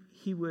he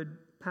would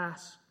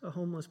pass a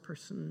homeless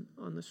person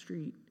on the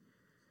street,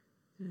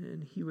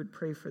 and he would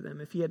pray for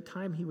them. If he had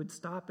time, he would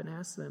stop and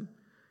ask them,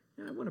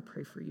 I want to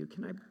pray for you.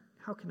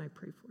 How can I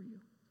pray for you?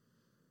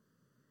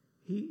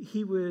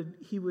 He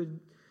would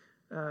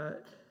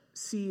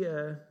see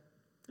a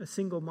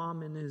single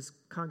mom in his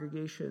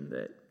congregation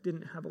that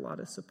didn't have a lot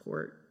of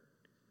support.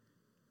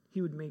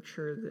 He would make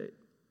sure that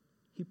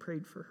he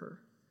prayed for her.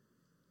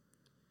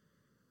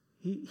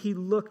 He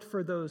looked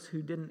for those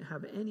who didn't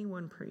have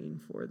anyone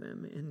praying for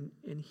them,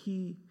 and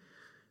he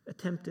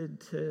attempted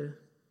to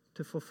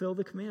fulfill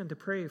the command to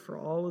pray for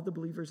all of the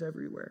believers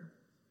everywhere.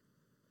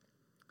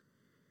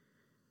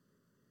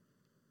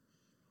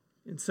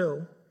 And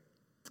so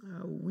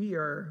we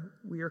are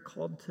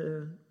called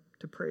to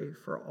pray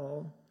for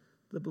all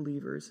the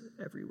believers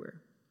everywhere.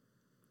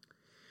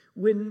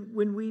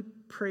 When we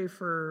pray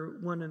for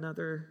one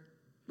another,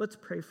 let's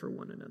pray for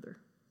one another.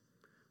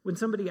 When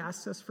somebody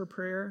asks us for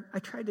prayer, I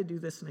try to do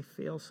this and I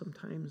fail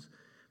sometimes,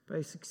 but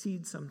I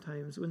succeed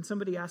sometimes. When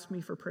somebody asks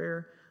me for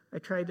prayer, I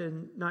try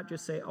to not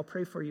just say, I'll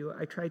pray for you.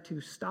 I try to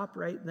stop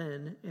right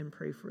then and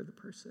pray for the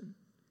person.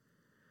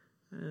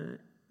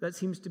 That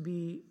seems to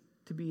be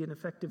an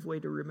effective way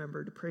to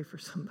remember to pray for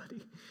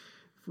somebody.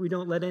 If we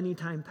don't let any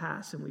time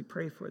pass and we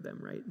pray for them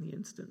right in the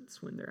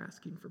instance when they're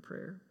asking for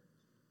prayer.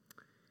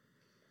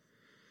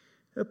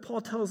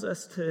 Paul tells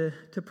us to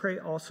pray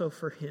also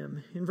for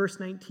him. In verse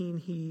 19,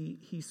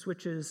 he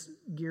switches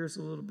gears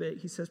a little bit.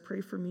 He says, pray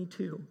for me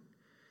too.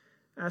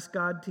 Ask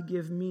God to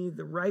give me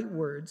the right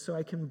words so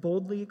I can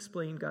boldly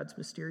explain God's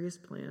mysterious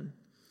plan,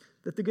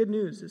 that the good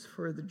news is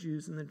for the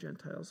Jews and the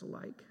Gentiles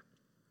alike.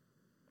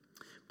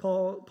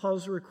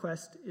 Paul's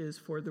request is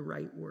for the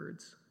right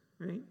words,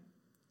 right?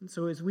 And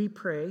so as we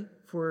pray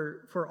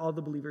for all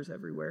the believers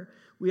everywhere,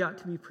 we ought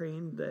to be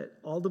praying that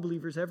all the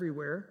believers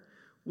everywhere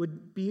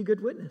would be a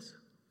good witness,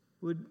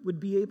 would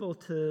be able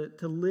to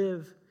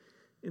live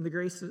in the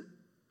grace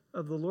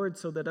of the Lord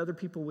so that other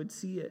people would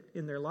see it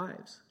in their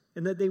lives,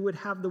 and that they would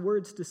have the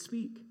words to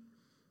speak,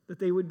 that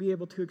they would be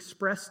able to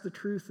express the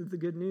truth of the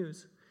good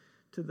news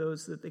to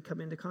those that they come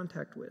into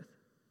contact with.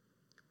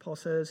 Paul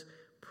says,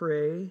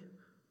 pray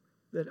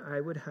that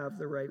I would have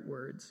the right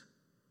words.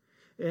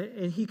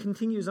 And he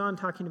continues on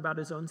talking about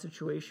his own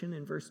situation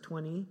in verse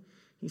 20.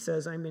 He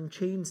says, I'm in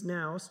chains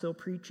now, still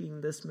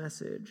preaching this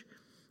message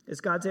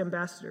as God's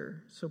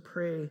ambassador, so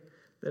pray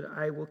that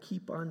I will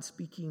keep on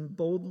speaking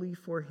boldly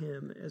for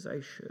him as I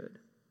should.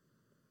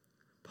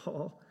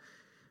 Paul,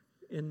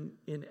 in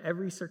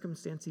every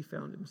circumstance he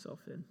found himself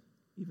in,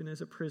 even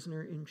as a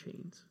prisoner in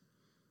chains,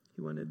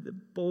 he wanted the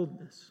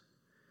boldness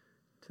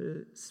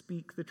to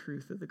speak the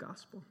truth of the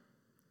gospel,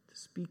 to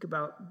speak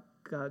about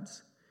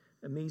God's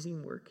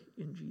amazing work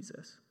in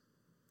Jesus.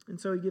 And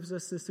so he gives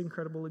us this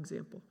incredible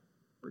example.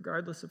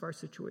 Regardless of our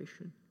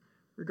situation,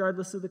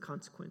 regardless of the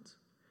consequence,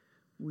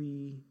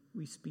 we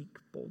speak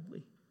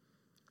boldly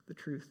the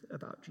truth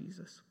about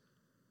Jesus.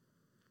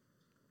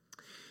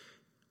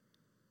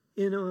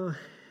 To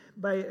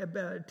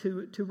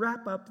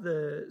wrap up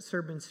the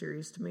sermon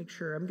series, to make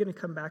sure, I'm going to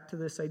come back to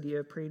this idea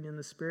of praying in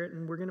the Spirit,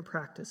 and we're going to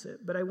practice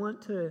it. But I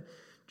want to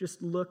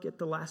just look at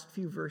the last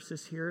few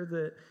verses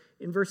here.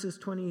 In verses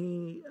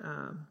 21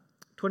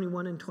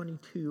 and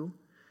 22,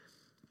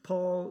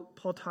 Paul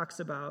talks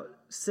about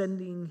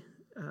sending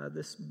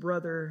this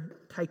brother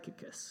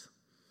Tychicus,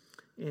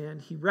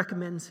 and he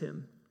recommends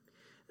him.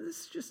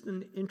 This is just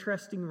an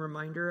interesting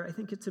reminder. I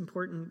think it's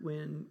important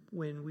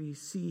when we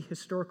see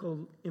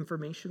historical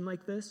information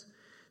like this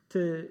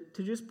to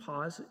just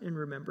pause and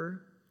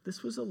remember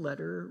this was a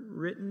letter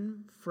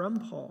written from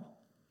Paul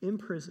in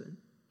prison.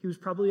 He was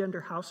probably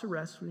under house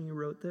arrest when he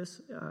wrote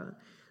this,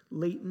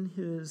 late in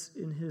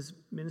his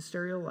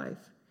ministerial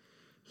life.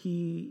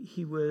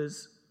 He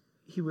was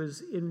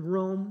in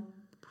Rome,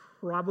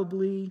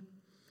 probably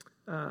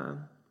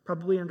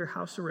under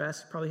house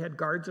arrest, probably had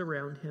guards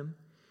around him.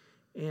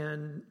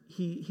 And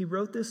he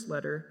wrote this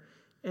letter,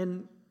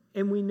 and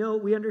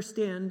we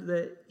understand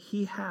that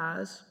he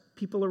has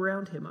people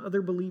around him,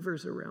 other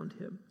believers around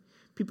him,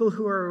 people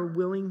who are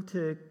willing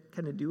to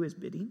kind of do his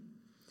bidding,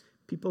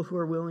 people who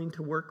are willing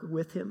to work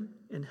with him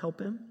and help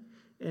him.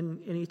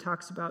 And he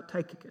talks about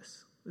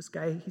Tychicus. This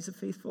guy, he's a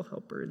faithful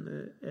helper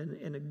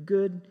and a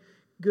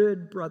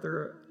good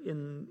brother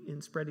in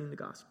spreading the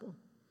gospel.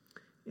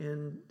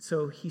 And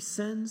so he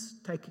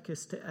sends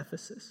Tychicus to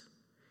Ephesus.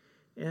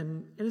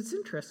 And it's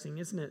interesting,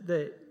 isn't it,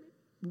 that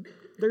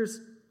there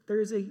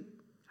is a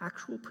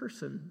actual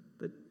person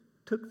that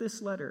took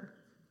this letter,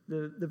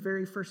 the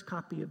very first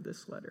copy of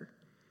this letter,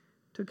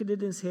 took it in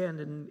his hand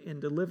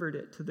and delivered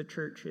it to the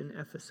church in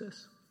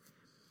Ephesus.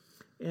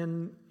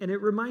 And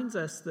it reminds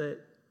us that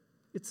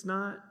it's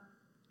not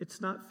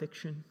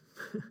fiction.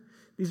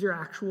 These are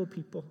actual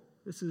people.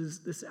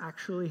 This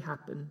actually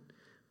happened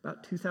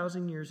about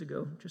 2,000 years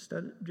ago,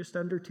 just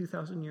under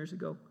 2,000 years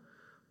ago.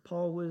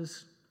 Paul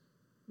was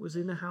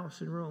in a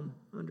house in Rome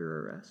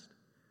under arrest.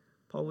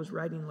 Paul was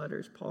writing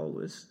letters.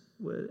 Paul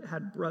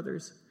had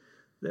brothers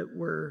that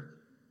were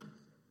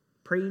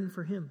praying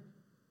for him,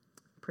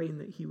 praying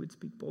that he would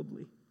speak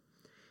boldly.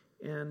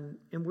 And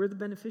we're the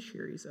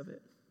beneficiaries of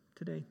it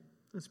today.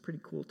 That's pretty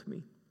cool to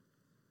me.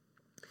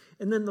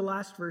 And then the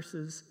last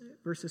verses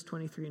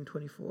 23 and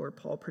 24,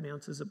 Paul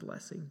pronounces a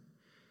blessing.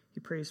 He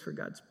prays for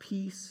God's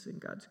peace and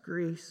God's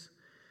grace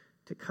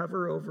to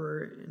cover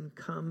over and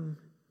come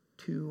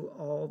to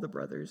all the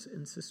brothers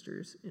and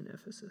sisters in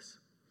Ephesus.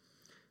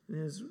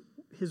 And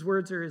his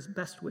words are his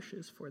best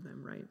wishes for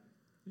them, right?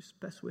 His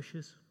best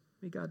wishes.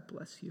 May God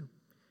bless you.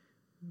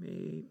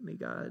 May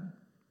God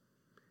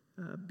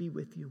be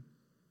with you.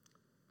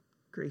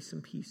 Grace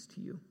and peace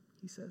to you,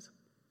 he says.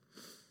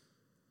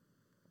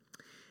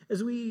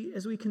 As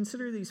we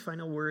consider these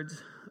final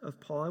words of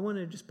Paul, I want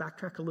to just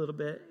backtrack a little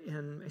bit,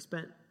 and I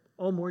spent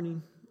all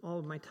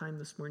of my time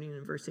this morning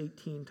in verse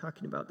 18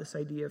 talking about this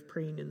idea of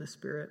praying in the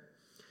Spirit.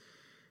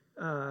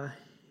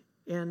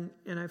 And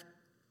I've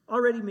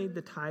already made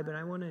the tie, but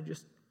I want to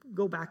just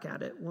go back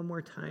at it one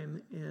more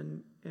time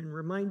and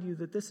remind you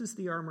that this is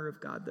the armor of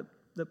God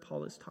that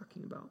Paul is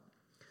talking about.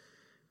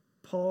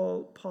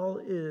 Paul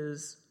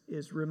is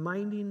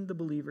reminding the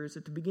believers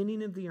at the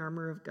beginning of the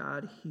armor of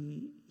God.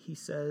 He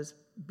says,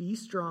 be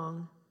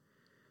strong,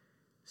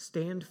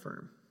 stand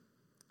firm.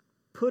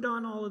 Put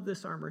on all of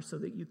this armor so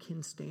that you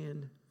can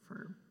stand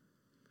firm.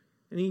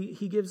 And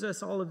he gives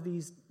us all of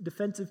these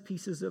defensive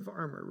pieces of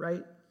armor,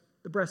 right?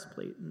 The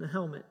breastplate and the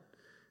helmet,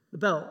 the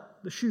belt,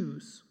 the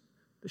shoes,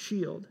 the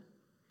shield.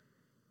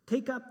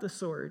 Take up the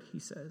sword, he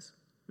says,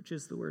 which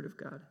is the word of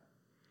God.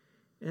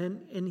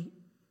 And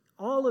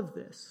all of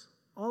this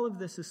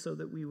is so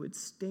that we would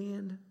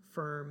stand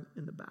firm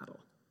in the battle.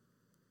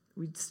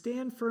 We'd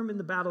stand firm in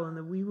the battle, and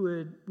that we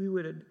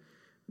would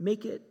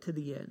make it to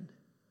the end.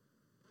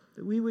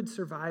 That we would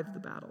survive the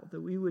battle,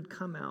 that we would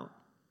come out.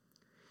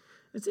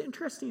 It's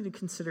interesting to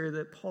consider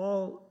that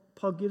Paul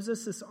gives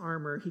us this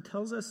armor. He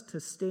tells us to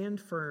stand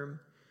firm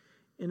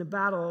in a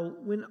battle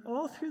when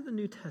all through the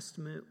New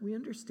Testament we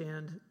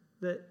understand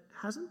that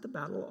hasn't the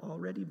battle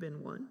already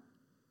been won?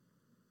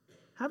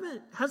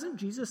 Hasn't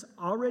Jesus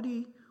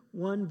already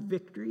won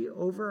victory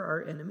over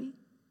our enemy?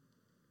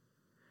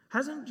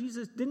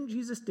 Didn't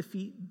Jesus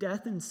defeat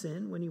death and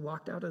sin when he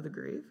walked out of the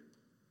grave?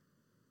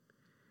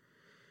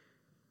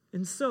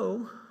 And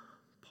so,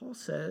 Paul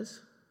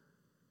says,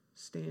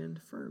 stand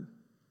firm.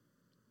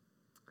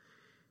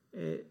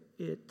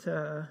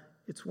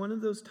 It's one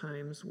of those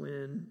times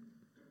when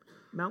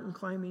mountain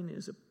climbing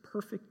is a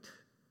perfect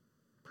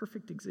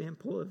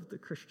example of the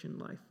Christian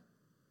life.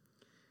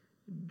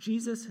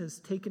 Jesus has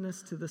taken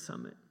us to the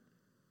summit.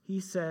 He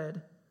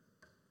said,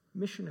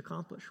 mission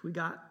accomplished.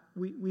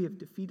 We have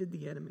defeated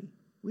the enemy.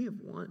 We have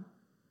won.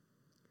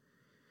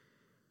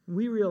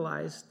 We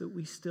realize that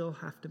we still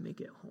have to make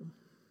it home.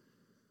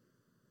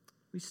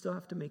 We still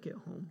have to make it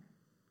home.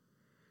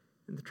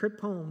 And the trip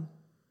home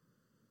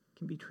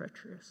can be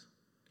treacherous.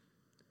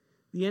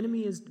 The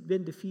enemy has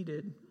been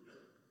defeated,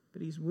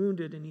 but he's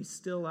wounded and he's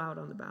still out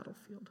on the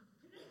battlefield.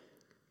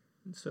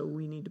 And so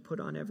we need to put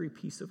on every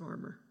piece of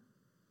armor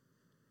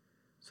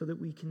so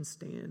that we can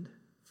stand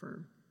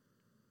firm.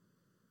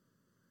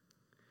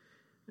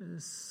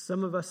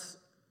 Some of us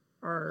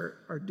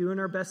are doing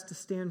our best to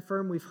stand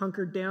firm. We've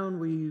hunkered down.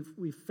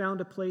 We've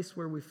found a place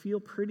where we feel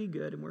pretty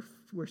good, and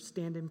we're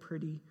standing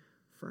pretty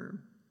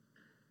firm.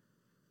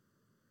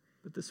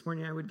 But this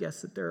morning I would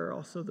guess that there are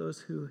also those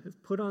who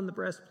have put on the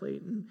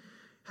breastplate and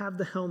have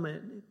the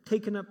helmet,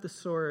 taken up the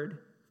sword,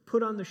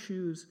 put on the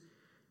shoes,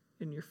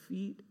 and your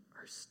feet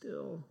are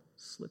still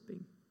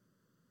slipping.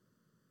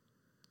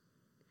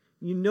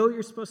 You know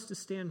you're supposed to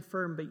stand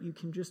firm, but you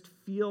can just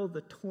feel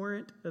the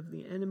torrent of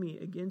the enemy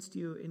against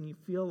you, and you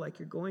feel like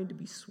you're going to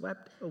be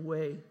swept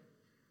away.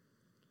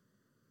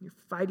 You're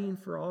fighting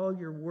for all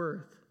your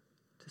worth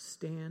to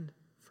stand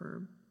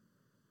firm.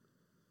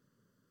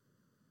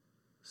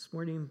 This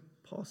morning,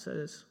 Paul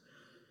says,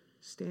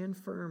 stand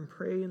firm,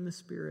 pray in the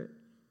Spirit.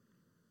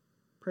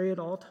 Pray at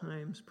all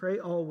times, pray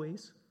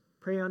always,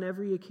 pray on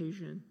every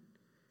occasion,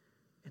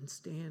 and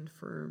stand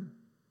firm.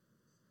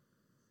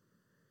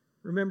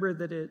 Remember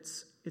that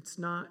it's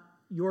not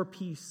your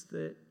peace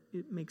that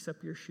it makes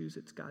up your shoes,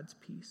 it's God's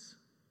peace.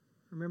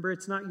 Remember,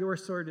 it's not your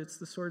sword, it's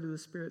the sword of the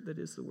Spirit that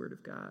is the word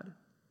of God.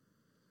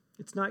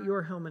 It's not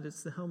your helmet,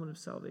 it's the helmet of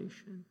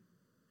salvation.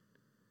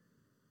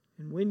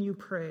 And when you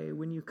pray,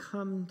 when you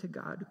come to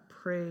God,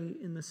 pray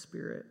in the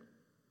Spirit.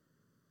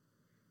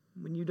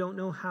 When you don't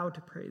know how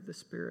to pray, the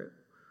Spirit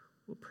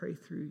will pray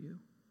through you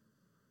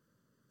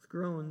with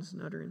groans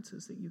and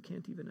utterances that you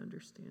can't even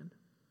understand,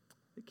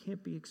 that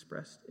can't be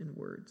expressed in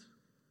words.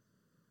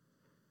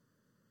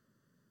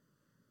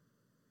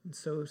 And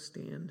so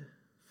stand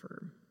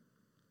firm.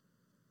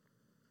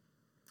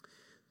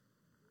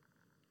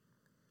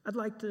 I'd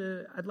like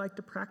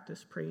to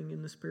practice praying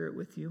in the Spirit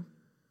with you.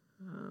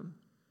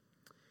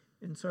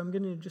 And so I'm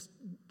going to just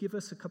give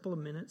us a couple of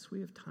minutes. We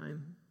have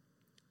time.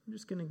 I'm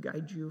just going to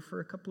guide you for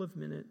a couple of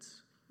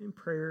minutes in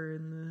prayer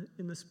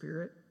in the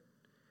Spirit.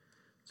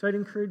 So I'd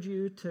encourage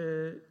you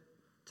to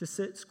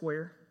sit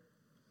square,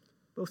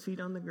 both feet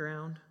on the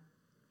ground,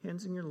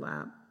 hands in your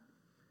lap,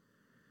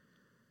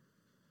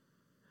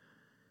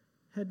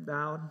 head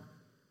bowed,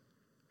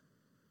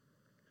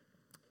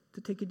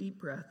 to take a deep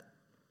breath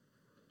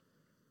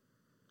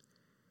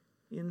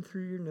in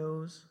through your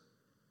nose,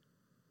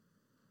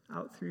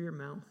 out through your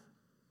mouth.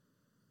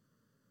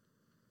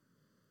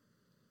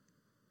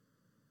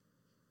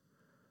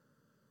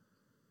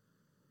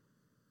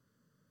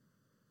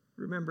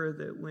 Remember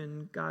that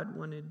when God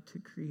wanted to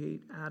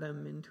create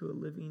Adam into a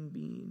living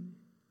being,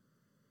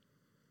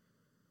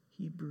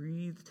 he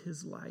breathed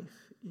his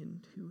life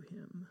into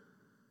him.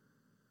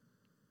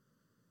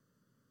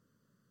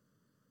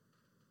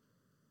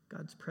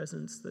 God's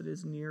presence that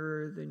is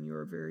nearer than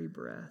your very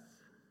breath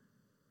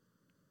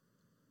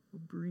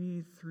will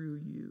breathe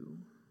through you.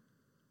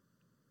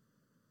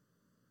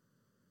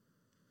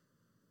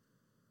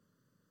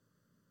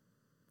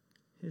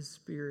 His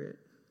Spirit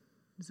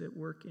is at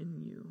work in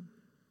you,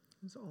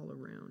 is all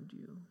around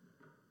you.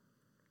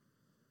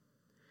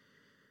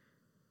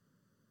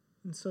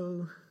 And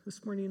so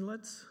this morning,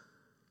 let's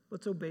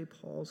obey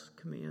Paul's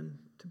command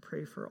to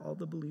pray for all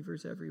the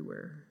believers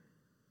everywhere.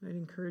 I'd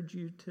encourage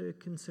you to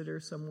consider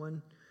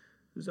someone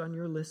who's on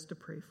your list to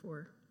pray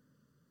for,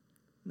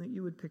 and that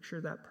you would picture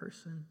that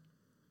person.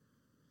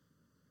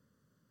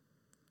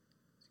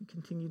 As you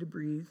continue to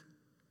breathe,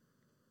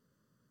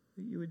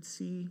 that you would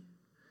see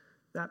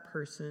that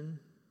person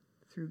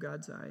through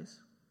God's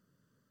eyes.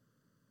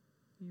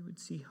 You would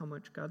see how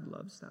much God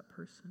loves that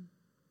person.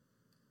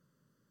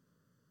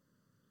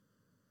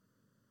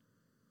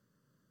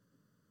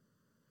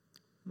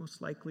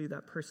 Most likely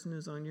that person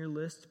is on your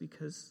list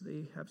because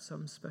they have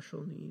some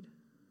special need.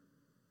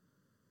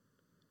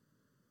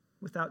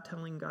 Without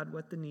telling God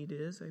what the need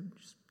is, I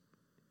just,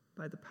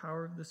 by the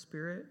power of the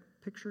Spirit,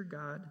 picture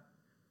God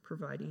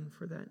providing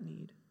for that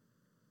need,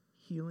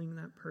 healing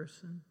that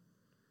person,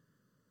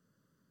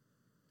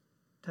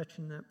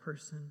 touching that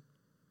person.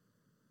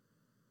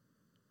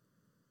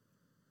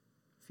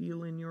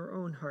 Feel in your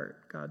own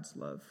heart God's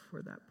love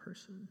for that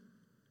person.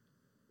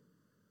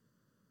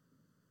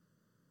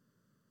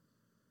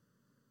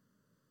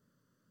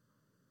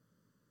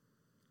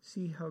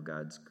 See how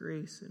God's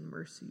grace and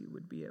mercy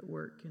would be at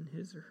work in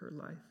his or her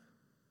life.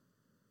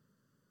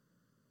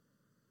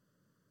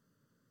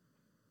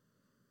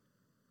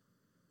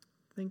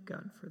 Thank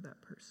God for that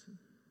person.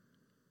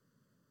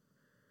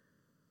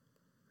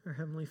 Our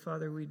Heavenly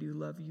Father, we do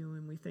love you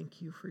and we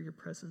thank you for your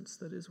presence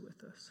that is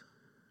with us.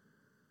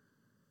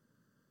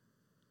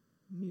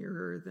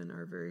 Nearer than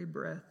our very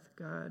breath,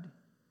 God,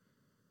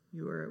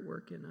 you are at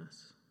work in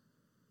us.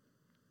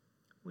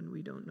 When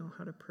we don't know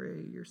how to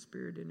pray, your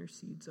Spirit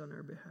intercedes on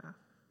our behalf.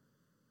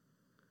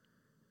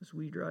 As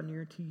we draw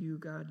near to you,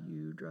 God,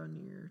 you draw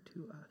near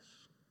to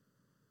us.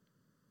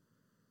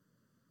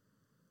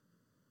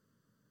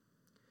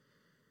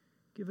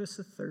 Give us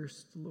a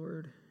thirst,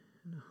 Lord,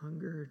 and a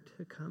hunger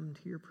to come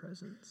to your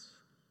presence,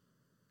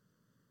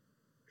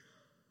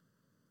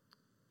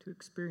 to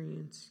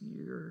experience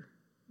your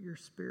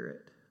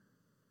Spirit,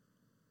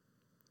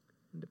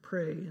 and to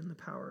pray in the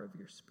power of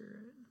your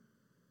Spirit.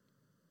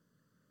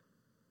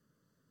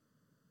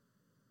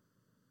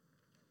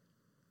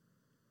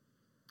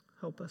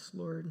 Help us,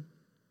 Lord,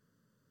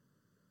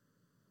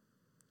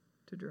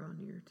 to draw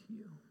near to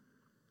you.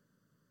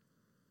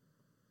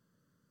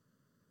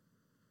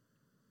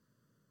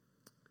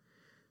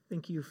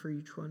 Thank you for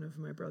each one of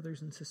my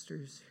brothers and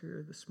sisters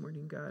here this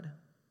morning, God.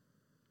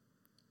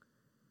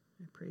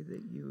 I pray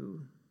that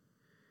you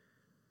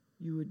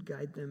would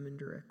guide them and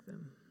direct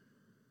them.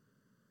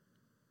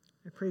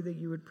 I pray that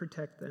you would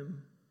protect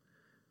them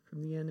from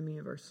the enemy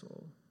of our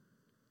soul,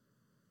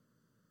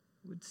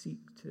 would seek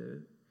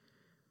to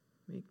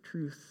make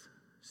truth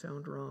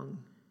sound wrong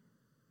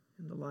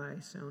and the lie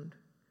sound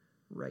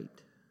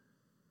right.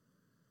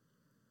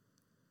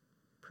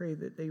 Pray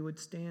that they would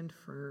stand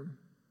firm.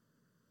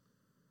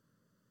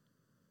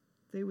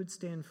 They would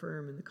stand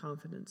firm in the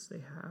confidence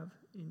they have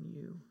in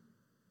you.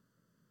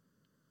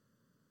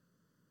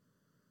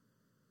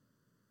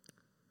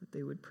 That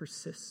they would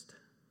persist.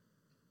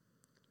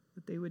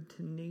 That they would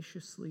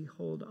tenaciously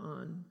hold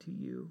on to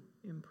you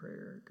in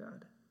prayer,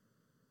 God.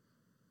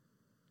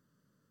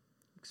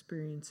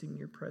 Experiencing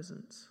your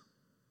presence,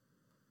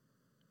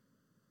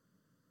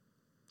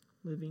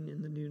 living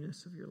in the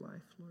newness of your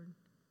life, Lord,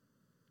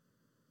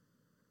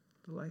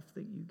 the life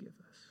that you give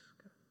us,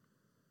 God.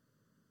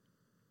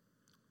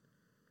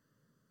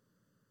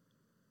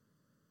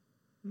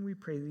 And we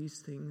pray these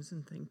things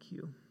and thank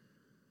you.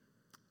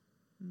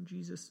 In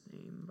Jesus'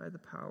 name, by the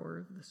power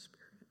of the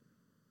Spirit,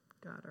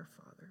 God our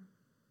Father.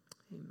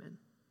 Amen.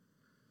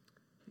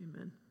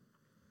 Amen.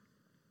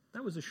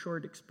 That was a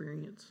short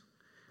experience.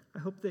 I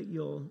hope that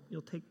you'll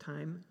take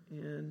time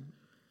and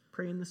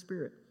pray in the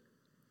Spirit.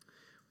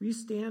 Will you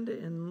stand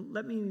and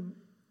let me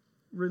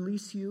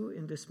release you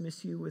and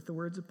dismiss you with the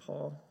words of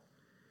Paul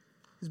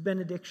his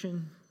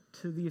benediction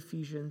to the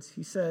Ephesians.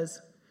 He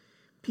says,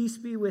 "Peace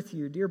be with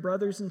you, dear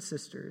brothers and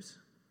sisters,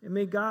 and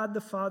may God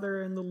the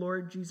Father and the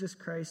Lord Jesus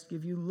Christ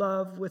give you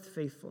love with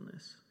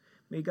faithfulness.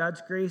 May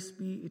God's grace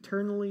be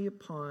eternally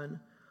upon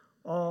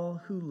all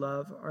who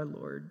love our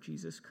Lord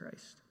Jesus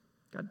Christ."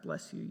 God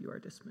bless you. You are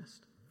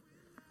dismissed.